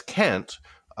as has Kent,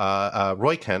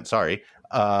 Roy Kent,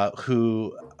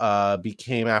 who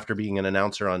became, after being an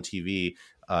announcer on TV,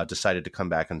 decided to come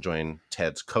back and join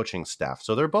Ted's coaching staff.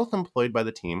 So they're both employed by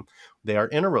the team. They are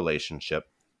in a relationship.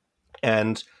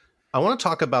 And I want to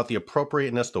talk about the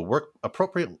appropriateness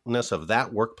of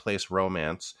that workplace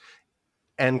romance,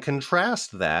 and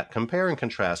compare and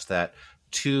contrast that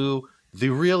to the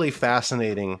really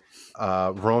fascinating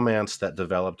romance that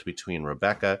developed between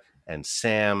Rebecca and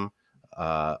Sam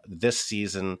this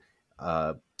season.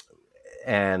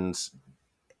 And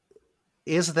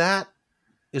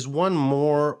is one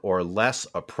more or less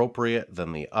appropriate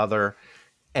than the other?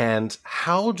 And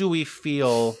how do we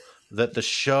feel that the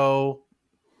show,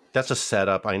 that's a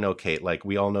setup. I know, Kate, like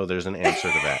we all know there's an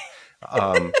answer to that.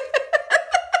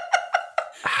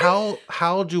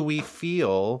 How do we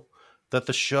feel that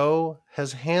the show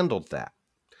has handled that?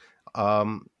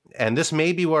 And this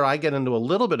may be where I get into a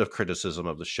little bit of criticism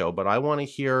of the show, but I want to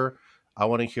hear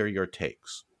your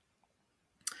takes.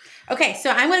 Okay, so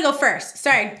I'm going to go first.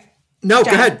 Sorry. No,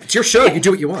 John. Go ahead. It's your show. You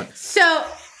do what you want. So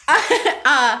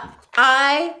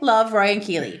I love Roy and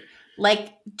Keeley.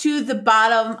 Like, to the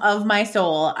bottom of my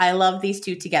soul, I love these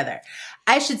 2 together.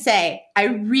 I should say, I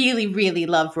really, really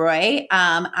love Roy.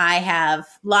 I have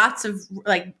lots of,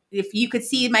 like, if you could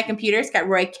see my computer, it's got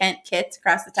Roy Kent kits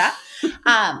across the top.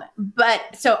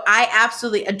 But so I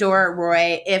absolutely adore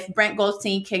Roy. If Brent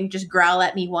Goldstein can just growl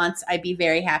at me once, I'd be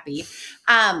very happy.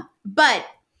 But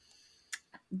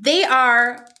they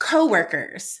are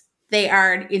coworkers. They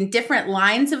are in different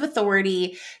lines of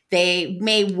authority. They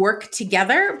may work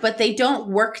together, but they don't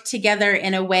work together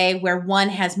in a way where one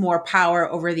has more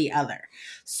power over the other.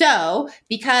 So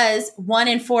because 1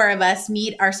 in 4 of us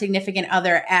meet our significant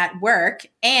other at work,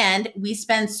 and we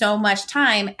spend so much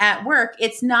time at work,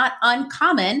 it's not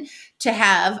uncommon to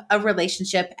have a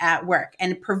relationship at work.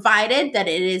 And provided that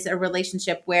it is a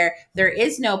relationship where there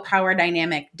is no power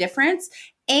dynamic difference,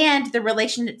 and the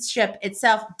relationship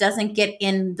itself doesn't get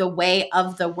in the way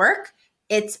of the work,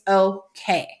 it's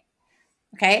okay.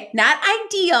 Okay? Not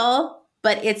ideal,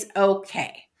 but it's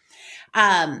okay.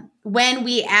 When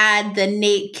we add the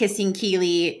Nate kissing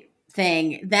Keeley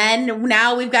thing, then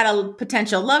now we've got a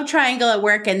potential love triangle at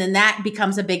work, and then that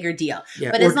becomes a bigger deal.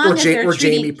 Yeah, but as long as they're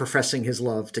Jamie professing his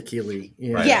love to Keeley.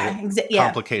 Yeah, right. Yeah.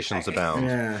 Complications abound.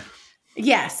 Yeah.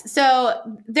 Yes.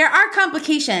 So there are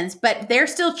complications, but they're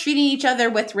still treating each other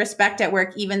with respect at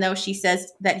work, even though she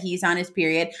says that he's on his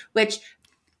period, which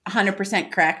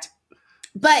 100% correct.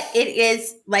 But it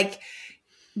is like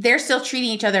they're still treating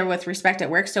each other with respect at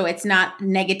work, so it's not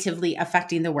negatively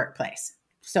affecting the workplace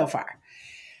so far.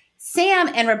 Sam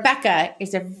and Rebecca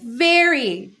is a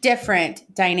very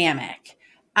different dynamic.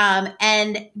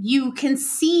 And you can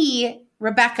see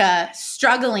Rebecca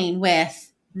struggling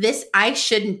with this. I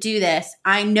shouldn't do this.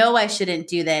 I know I shouldn't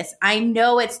do this. I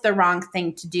know it's the wrong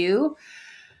thing to do.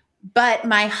 But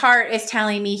my heart is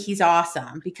telling me he's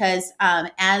awesome because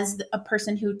as a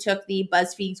person who took the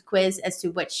BuzzFeed quiz as to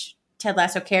which Ted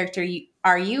Lasso character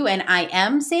are you, and I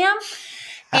am Sam,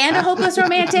 and a hopeless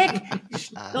romantic,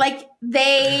 like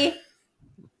they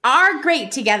are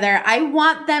great together. I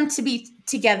want them to be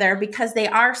together because they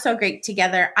are so great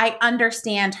together. I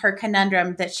understand her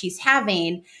conundrum that she's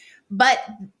having, but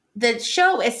the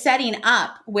show is setting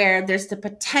up where there's the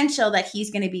potential that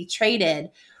he's going to be traded,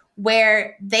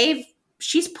 where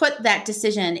she's put that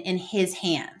decision in his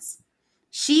hands.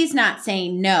 She's not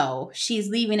saying no. She's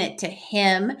leaving it to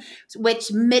him,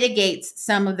 which mitigates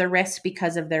some of the risk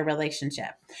because of their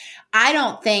relationship. I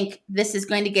don't think this is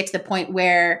going to get to the point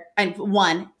where, and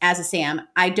one, as a Sam,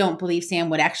 I don't believe Sam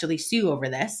would actually sue over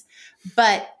this.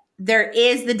 But there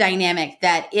is the dynamic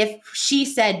that if she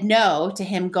said no to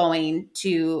him going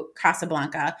to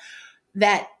Casablanca,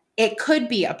 that it could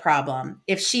be a problem.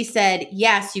 If she said,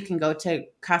 yes, you can go to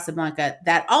Casablanca,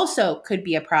 that also could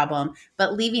be a problem.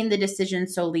 But leaving the decision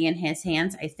solely in his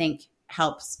hands, I think,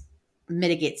 helps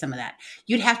mitigate some of that.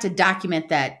 You'd have to document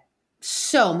that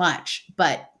so much,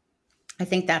 but I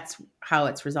think that's how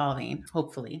it's resolving,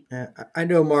 hopefully. I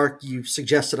know, Mark, you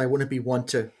suggested I wouldn't be one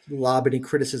to lob any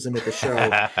criticism at the show.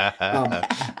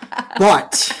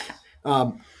 But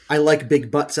I like big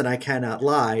butts and I cannot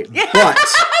lie. But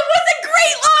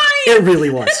it really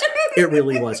was. It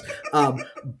really was.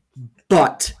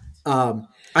 But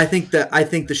I think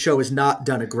the show has not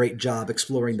done a great job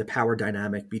exploring the power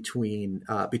dynamic between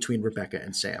Rebecca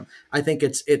and Sam. I think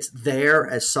it's there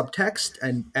as subtext,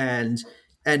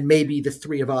 and maybe the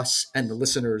three of us and the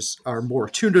listeners are more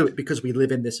attuned to it because we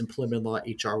live in this employment law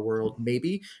HR world,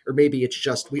 maybe, or maybe it's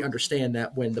just we understand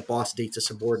that when the boss dates a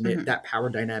subordinate, that power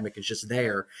dynamic is just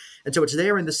there, and so it's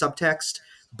there in the subtext.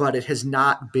 But it has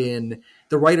not been,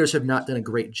 the writers have not done a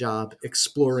great job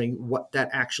exploring what that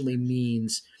actually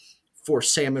means for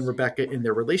Sam and Rebecca in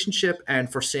their relationship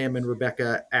and for Sam and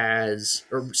Rebecca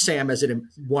or Sam as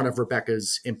one of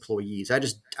Rebecca's employees. I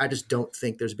just don't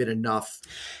think there's been enough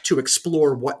to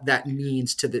explore what that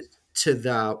means to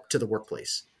the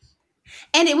workplace.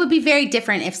 And it would be very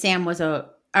different if Sam was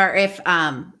if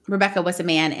Rebecca was a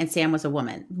man and Sam was a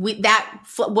woman. That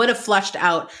would have flushed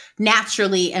out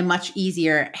naturally and much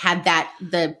easier had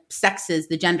the sexes,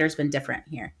 the genders been different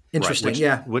here. Interesting,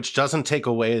 right, which doesn't take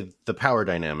away the power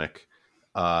dynamic.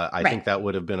 I think that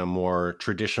would have been a more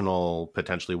traditional,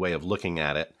 potentially, way of looking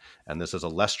at it. And this is a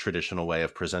less traditional way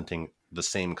of presenting the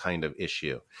same kind of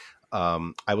issue.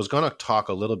 I was going to talk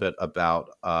a little bit about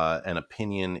an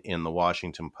opinion in the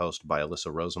Washington Post by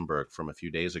Alyssa Rosenberg from a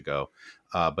few days ago.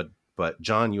 But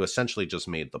John, you essentially just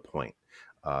made the point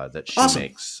that she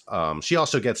makes. She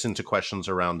also gets into questions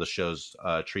around the show's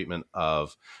treatment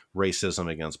of racism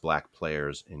against Black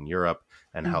players in Europe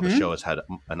and how the show has had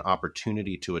an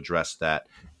opportunity to address that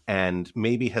and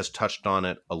maybe has touched on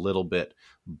it a little bit,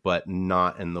 but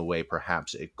not in the way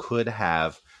perhaps it could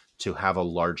have to have a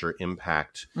larger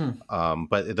impact.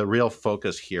 But the real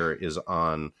focus here is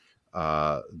on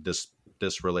this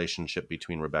relationship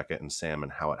between Rebecca and Sam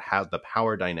and how it has the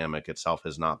power dynamic itself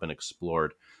has not been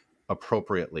explored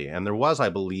appropriately. And there was, I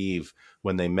believe,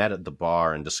 when they met at the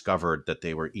bar and discovered that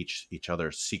they were each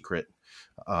other's secret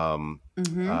I'm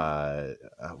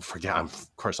forgetting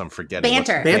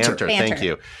banter. Thank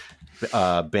you.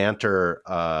 Banter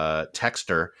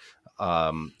texter.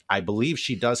 I believe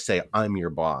she does say, "I'm your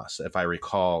boss," if I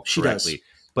recall correctly. Does.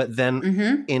 But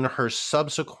then in her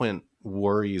subsequent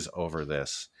worries over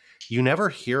this, you never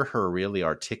hear her really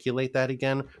articulate that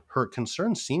again. Her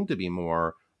concerns seem to be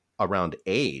more around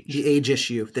age. The age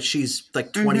issue, that she's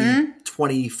like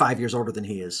 25 years older than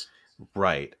he is.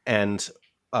 Right. And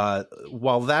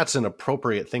while that's an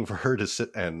appropriate thing for her to sit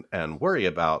and worry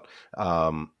about,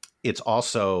 it's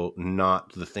also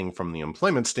not the thing from the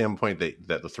employment standpoint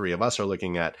that the three of us are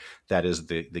looking at. That is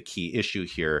the key issue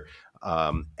here.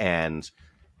 And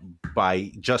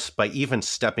by even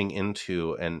stepping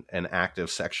into an active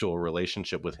sexual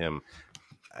relationship with him,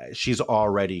 she's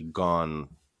already gone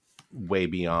way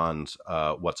beyond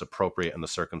what's appropriate in the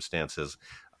circumstances.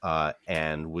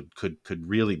 And could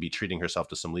really be treating herself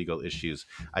to some legal issues.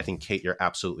 I think, Kate, you're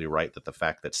absolutely right that the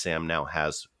fact that Sam now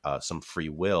has some free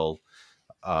will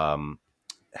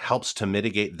helps to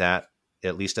mitigate that,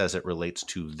 at least as it relates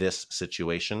to this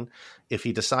situation. If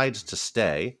he decides to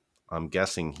stay, I'm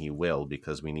guessing he will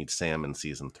because we need Sam in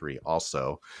season 3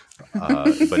 also.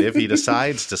 But if he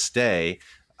decides to stay,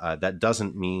 that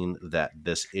doesn't mean that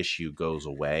this issue goes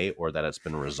away or that it's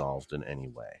been resolved in any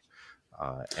way.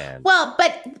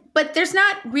 But there's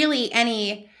not really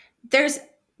any.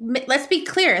 Let's be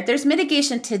clear. There's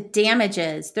mitigation to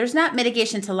damages. There's not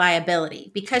mitigation to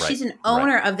liability because she's an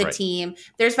owner of the team.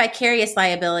 There's vicarious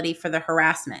liability for the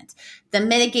harassment. The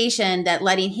mitigation that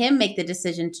letting him make the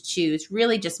decision to choose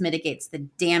really just mitigates the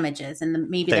damages and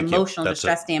maybe the emotional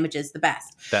distress damages the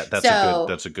best.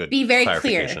 That's a good. Be very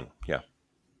clear. Yeah.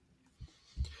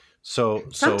 So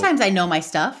sometimes I know my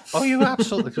stuff. Oh, you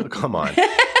absolutely come on.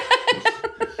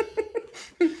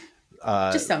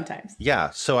 Just sometimes. Yeah.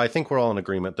 So I think we're all in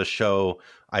agreement. The show,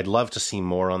 I'd love to see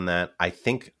more on that. I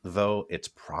think, though, it's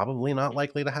probably not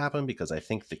likely to happen because I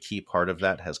think the key part of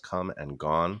that has come and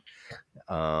gone.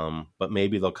 But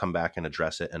maybe they'll come back and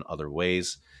address it in other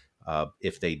ways.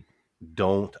 If they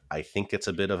don't, I think it's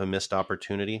a bit of a missed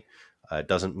opportunity. It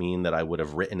doesn't mean that I would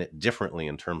have written it differently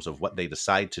in terms of what they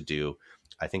decide to do.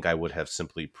 I think I would have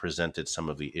simply presented some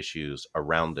of the issues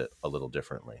around it a little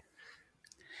differently.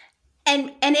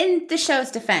 And in the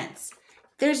show's defense,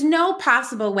 there's no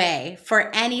possible way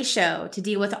for any show to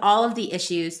deal with all of the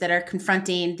issues that are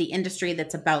confronting the industry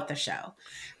that's about the show.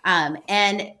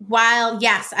 And while,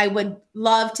 yes, I would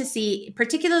love to see,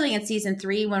 particularly in season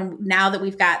 3, now that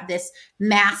we've got this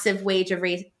massive wave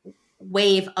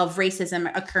of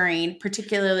racism occurring,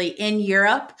 particularly in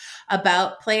Europe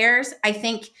about players, I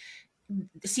think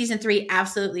season 3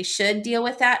 absolutely should deal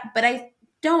with that. But I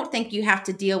don't think you have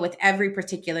to deal with every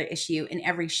particular issue in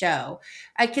every show,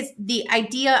 because the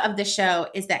idea of the show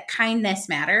is that kindness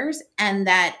matters and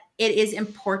that it is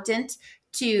important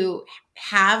to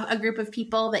have a group of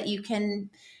people that you can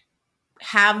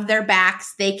have their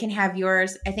backs, they can have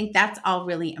yours. I think that's all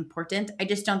really important. I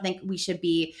just don't think we should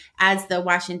be, as the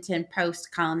Washington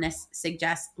Post columnist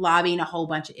suggests, lobbying a whole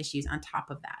bunch of issues on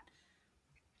top of that.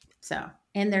 So,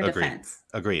 in their defense.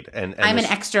 Agreed. And I'm an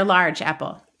extra large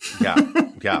Apple. Yeah.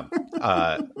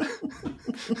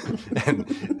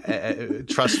 And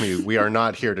trust me, we are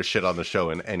not here to shit on the show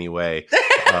in any way.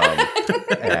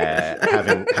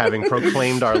 Having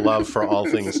proclaimed our love for all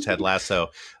things Ted Lasso,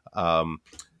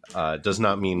 does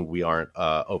not mean we aren't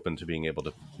open to being able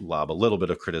to lob a little bit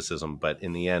of criticism. But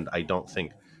in the end, I don't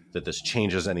think that this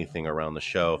changes anything around the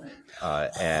show.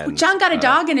 And John got a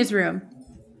dog in his room.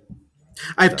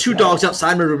 I have 2 dogs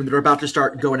outside my room that are about to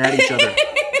start going at each other.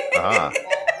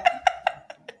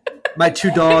 My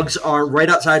 2 dogs are right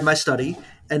outside my study,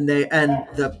 and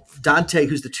the Dante,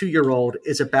 who's the 2-year-old,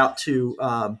 is about to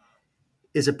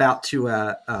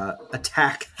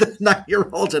attack the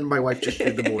 9-year-old, and my wife just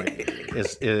threw them away.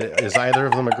 Is either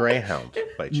of them a greyhound?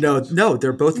 By chance? No,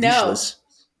 they're both leashless.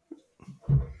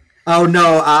 Oh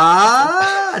no!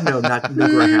 No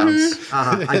greyhounds.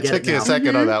 I it get took it you a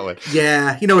second on that one.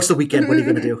 Yeah, it's the weekend. What are you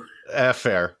going to do?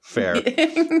 Fair.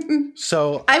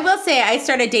 So I will say, I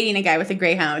started dating a guy with a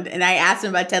greyhound, and I asked him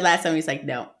about Ted Lasso, and he's like,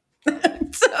 "No."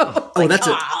 That's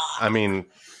it. I mean,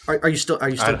 are you still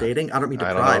dating? I don't mean to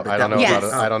pry, but I don't know. Yes.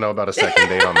 I don't know about a second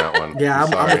date on that one. Yeah,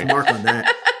 I'm with Mark on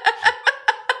that.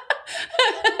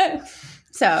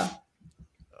 So.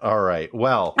 All right.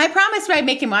 Well, I promised I'd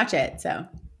make him watch it. So.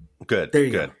 Good. There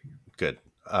you go. Good.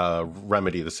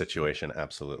 Remedy the situation.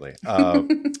 Absolutely.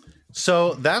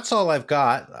 So that's all I've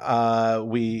got.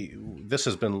 This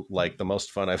has been like the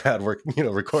most fun I've had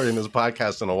recording this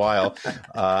podcast in a while.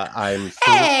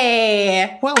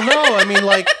 Hey. Well, no, I mean,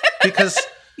 because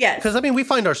yes. Because I mean, we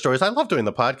find our stories. I love doing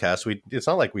the podcast. It's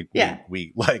not like we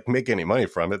like make any money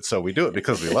from it, so we do it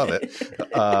because we love it.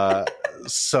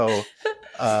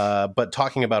 But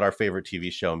talking about our favorite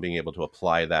TV show and being able to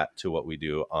apply that to what we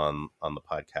do on the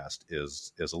podcast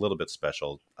is a little bit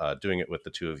special. Doing it with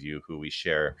the two of you who we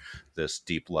share this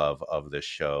deep love of this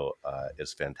show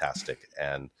is fantastic.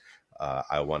 And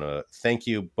I want to thank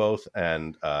you both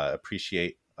and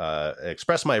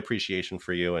express my appreciation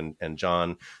for you and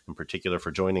John in particular for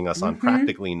joining us on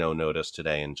practically no notice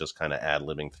today and just kind of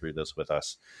ad-libbing through this with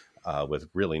us. With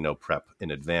really no prep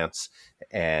in advance.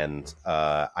 And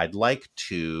I'd like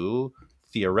to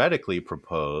theoretically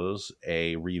propose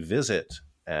a revisit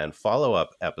and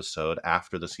follow-up episode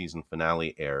after the season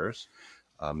finale airs,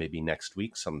 maybe next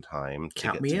week sometime,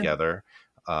 to get together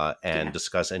and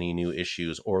discuss any new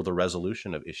issues or the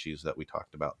resolution of issues that we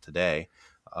talked about today.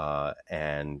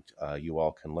 And you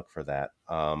all can look for that.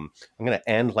 I'm going to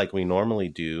end like we normally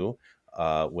do,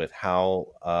 with how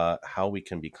we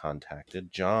can be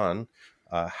contacted. John,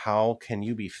 how can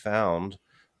you be found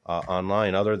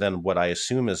online other than what I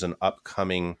assume is an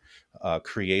upcoming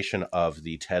creation of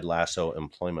the Ted Lasso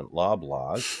Employment Law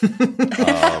blog?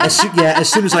 As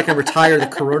soon as I can retire the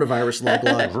coronavirus law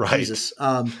blog. Right. Jesus.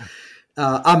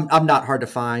 I'm not hard to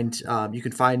find. You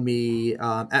can find me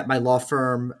at my law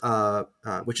firm,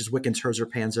 which is Wickens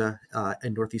Herzer Panza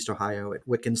in Northeast Ohio at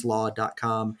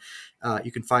wickenslaw.com.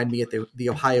 You can find me at the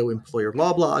Ohio Employer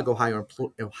Law blog,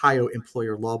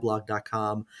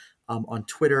 ohioemployerlawblog.com. On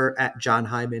Twitter at John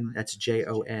Hyman, that's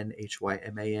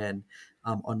JONHYMAN.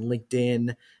 On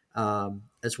LinkedIn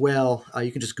as well.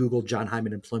 You can just Google John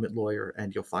Hyman Employment Lawyer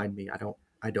and you'll find me. I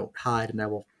don't hide, and I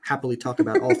will happily talk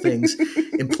about all things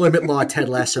employment law, Ted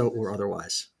Lasso, or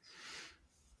otherwise.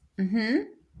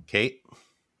 Kate?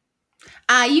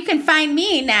 You can find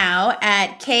me now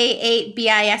at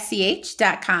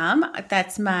k8bisch.com.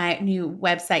 That's my new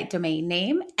website domain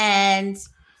name. And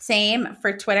same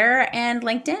for Twitter and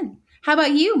LinkedIn. How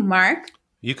about you, Mark?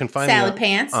 You can find Salad me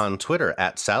Pants on Twitter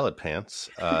at Salad Pants.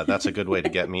 That's a good way to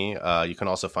get me. You can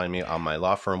also find me on my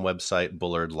law firm website,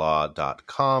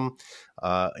 bullardlaw.com,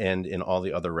 and in all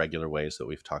the other regular ways that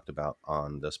we've talked about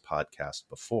on this podcast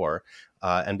before.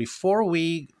 And before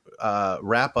we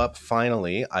wrap up,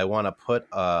 finally, I want to put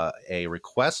a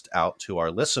request out to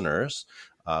our listeners,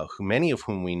 many of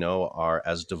whom we know are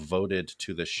as devoted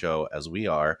to the show as we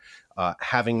are.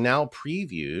 Having now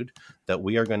previewed that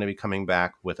we are going to be coming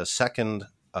back with a second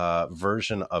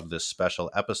version of this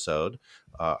special episode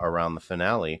around the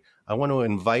finale, I want to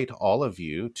invite all of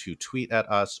you to tweet at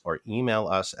us or email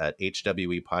us at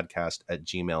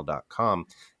hwepodcast@gmail.com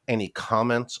any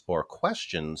comments or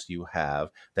questions you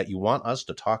have that you want us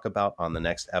to talk about on the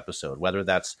next episode, whether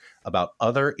that's about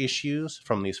other issues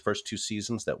from these first 2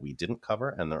 seasons that we didn't cover,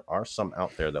 and there are some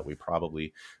out there that we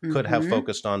probably could have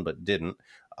focused on but didn't,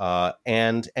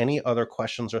 and any other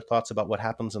questions or thoughts about what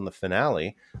happens in the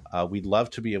finale. We'd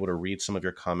love to be able to read some of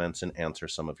your comments and answer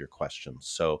some of your questions.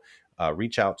 So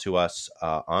reach out to us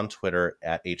on Twitter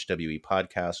at HWE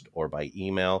Podcast or by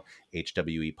email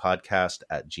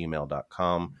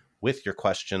hwepodcast@gmail.com with your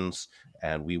questions,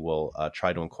 and we will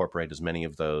try to incorporate as many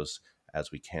of those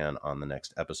as we can on the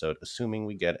next episode, assuming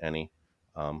we get any.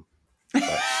 But,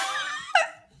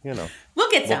 you know,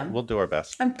 we'll get some. We'll do our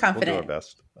best. I'm confident. We'll do our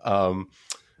best.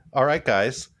 All right,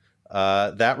 guys.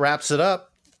 That wraps it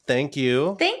up. Thank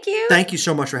you. Thank you. Thank you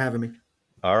so much for having me.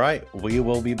 All right. We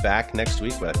will be back next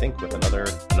week, I think, with another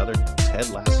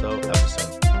Ted Lasso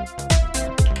episode.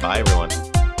 Bye, everyone.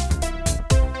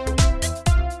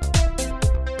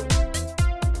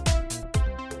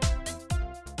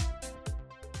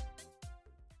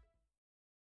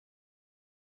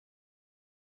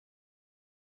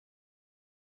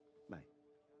 Mate,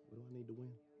 what do I need to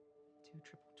win? 2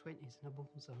 triple 20s and a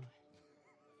bullseye.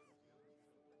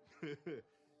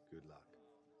 Good luck.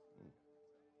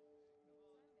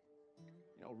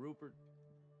 You know, Rupert,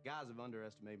 guys have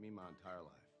underestimated me my entire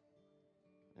life.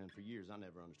 And for years, I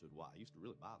never understood why. It used to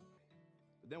really bother me.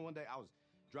 But then one day, I was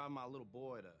driving my little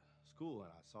boy to school,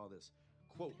 and I saw this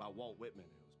quote by Walt Whitman.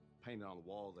 It was painted on the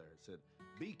wall there. It said,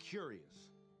 "Be curious,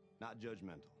 not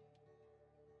judgmental."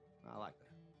 I like that.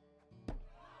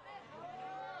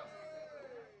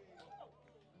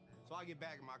 So I get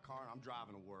back in my car, and I'm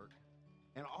driving to work,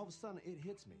 and all of a sudden, it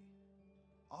hits me.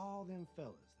 All them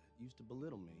fellas that used to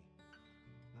belittle me,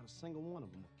 not a single one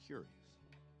of them were curious.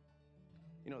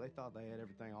 You know, they thought they had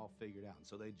everything all figured out, and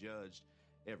so they judged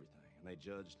everything, and they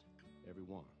judged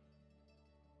everyone.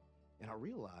 And I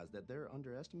realized that they're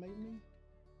underestimating me.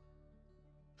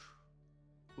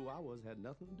 Who I was had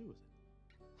nothing to do with it.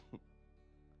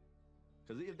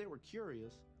 Because if they were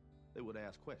curious, they would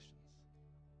ask questions.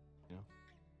 You know?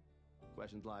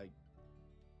 Questions like,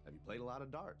 have you played a lot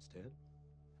of darts, Ted?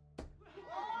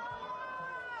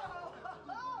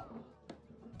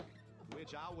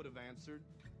 Which I would have answered,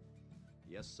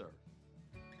 yes, sir.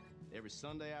 Every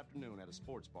Sunday afternoon at a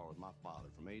sports bar with my father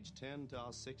from age 10 until I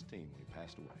was 16 when he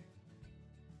passed away.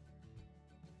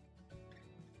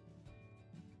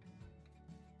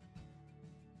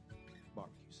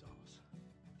 Barbecue sauce.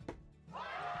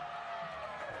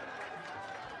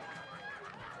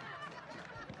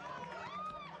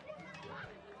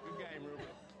 Good game, Ruben.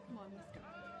 Come on, let's go.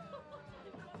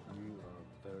 You are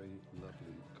very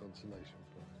lovely consolation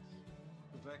prize.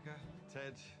 Rebecca,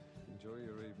 Ted, enjoy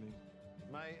your evening.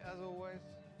 May, as always.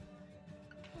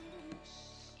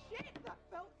 Shit, that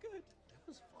felt good. That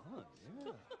was fun,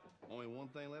 yeah. Only one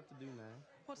thing left to do now.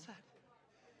 What's that?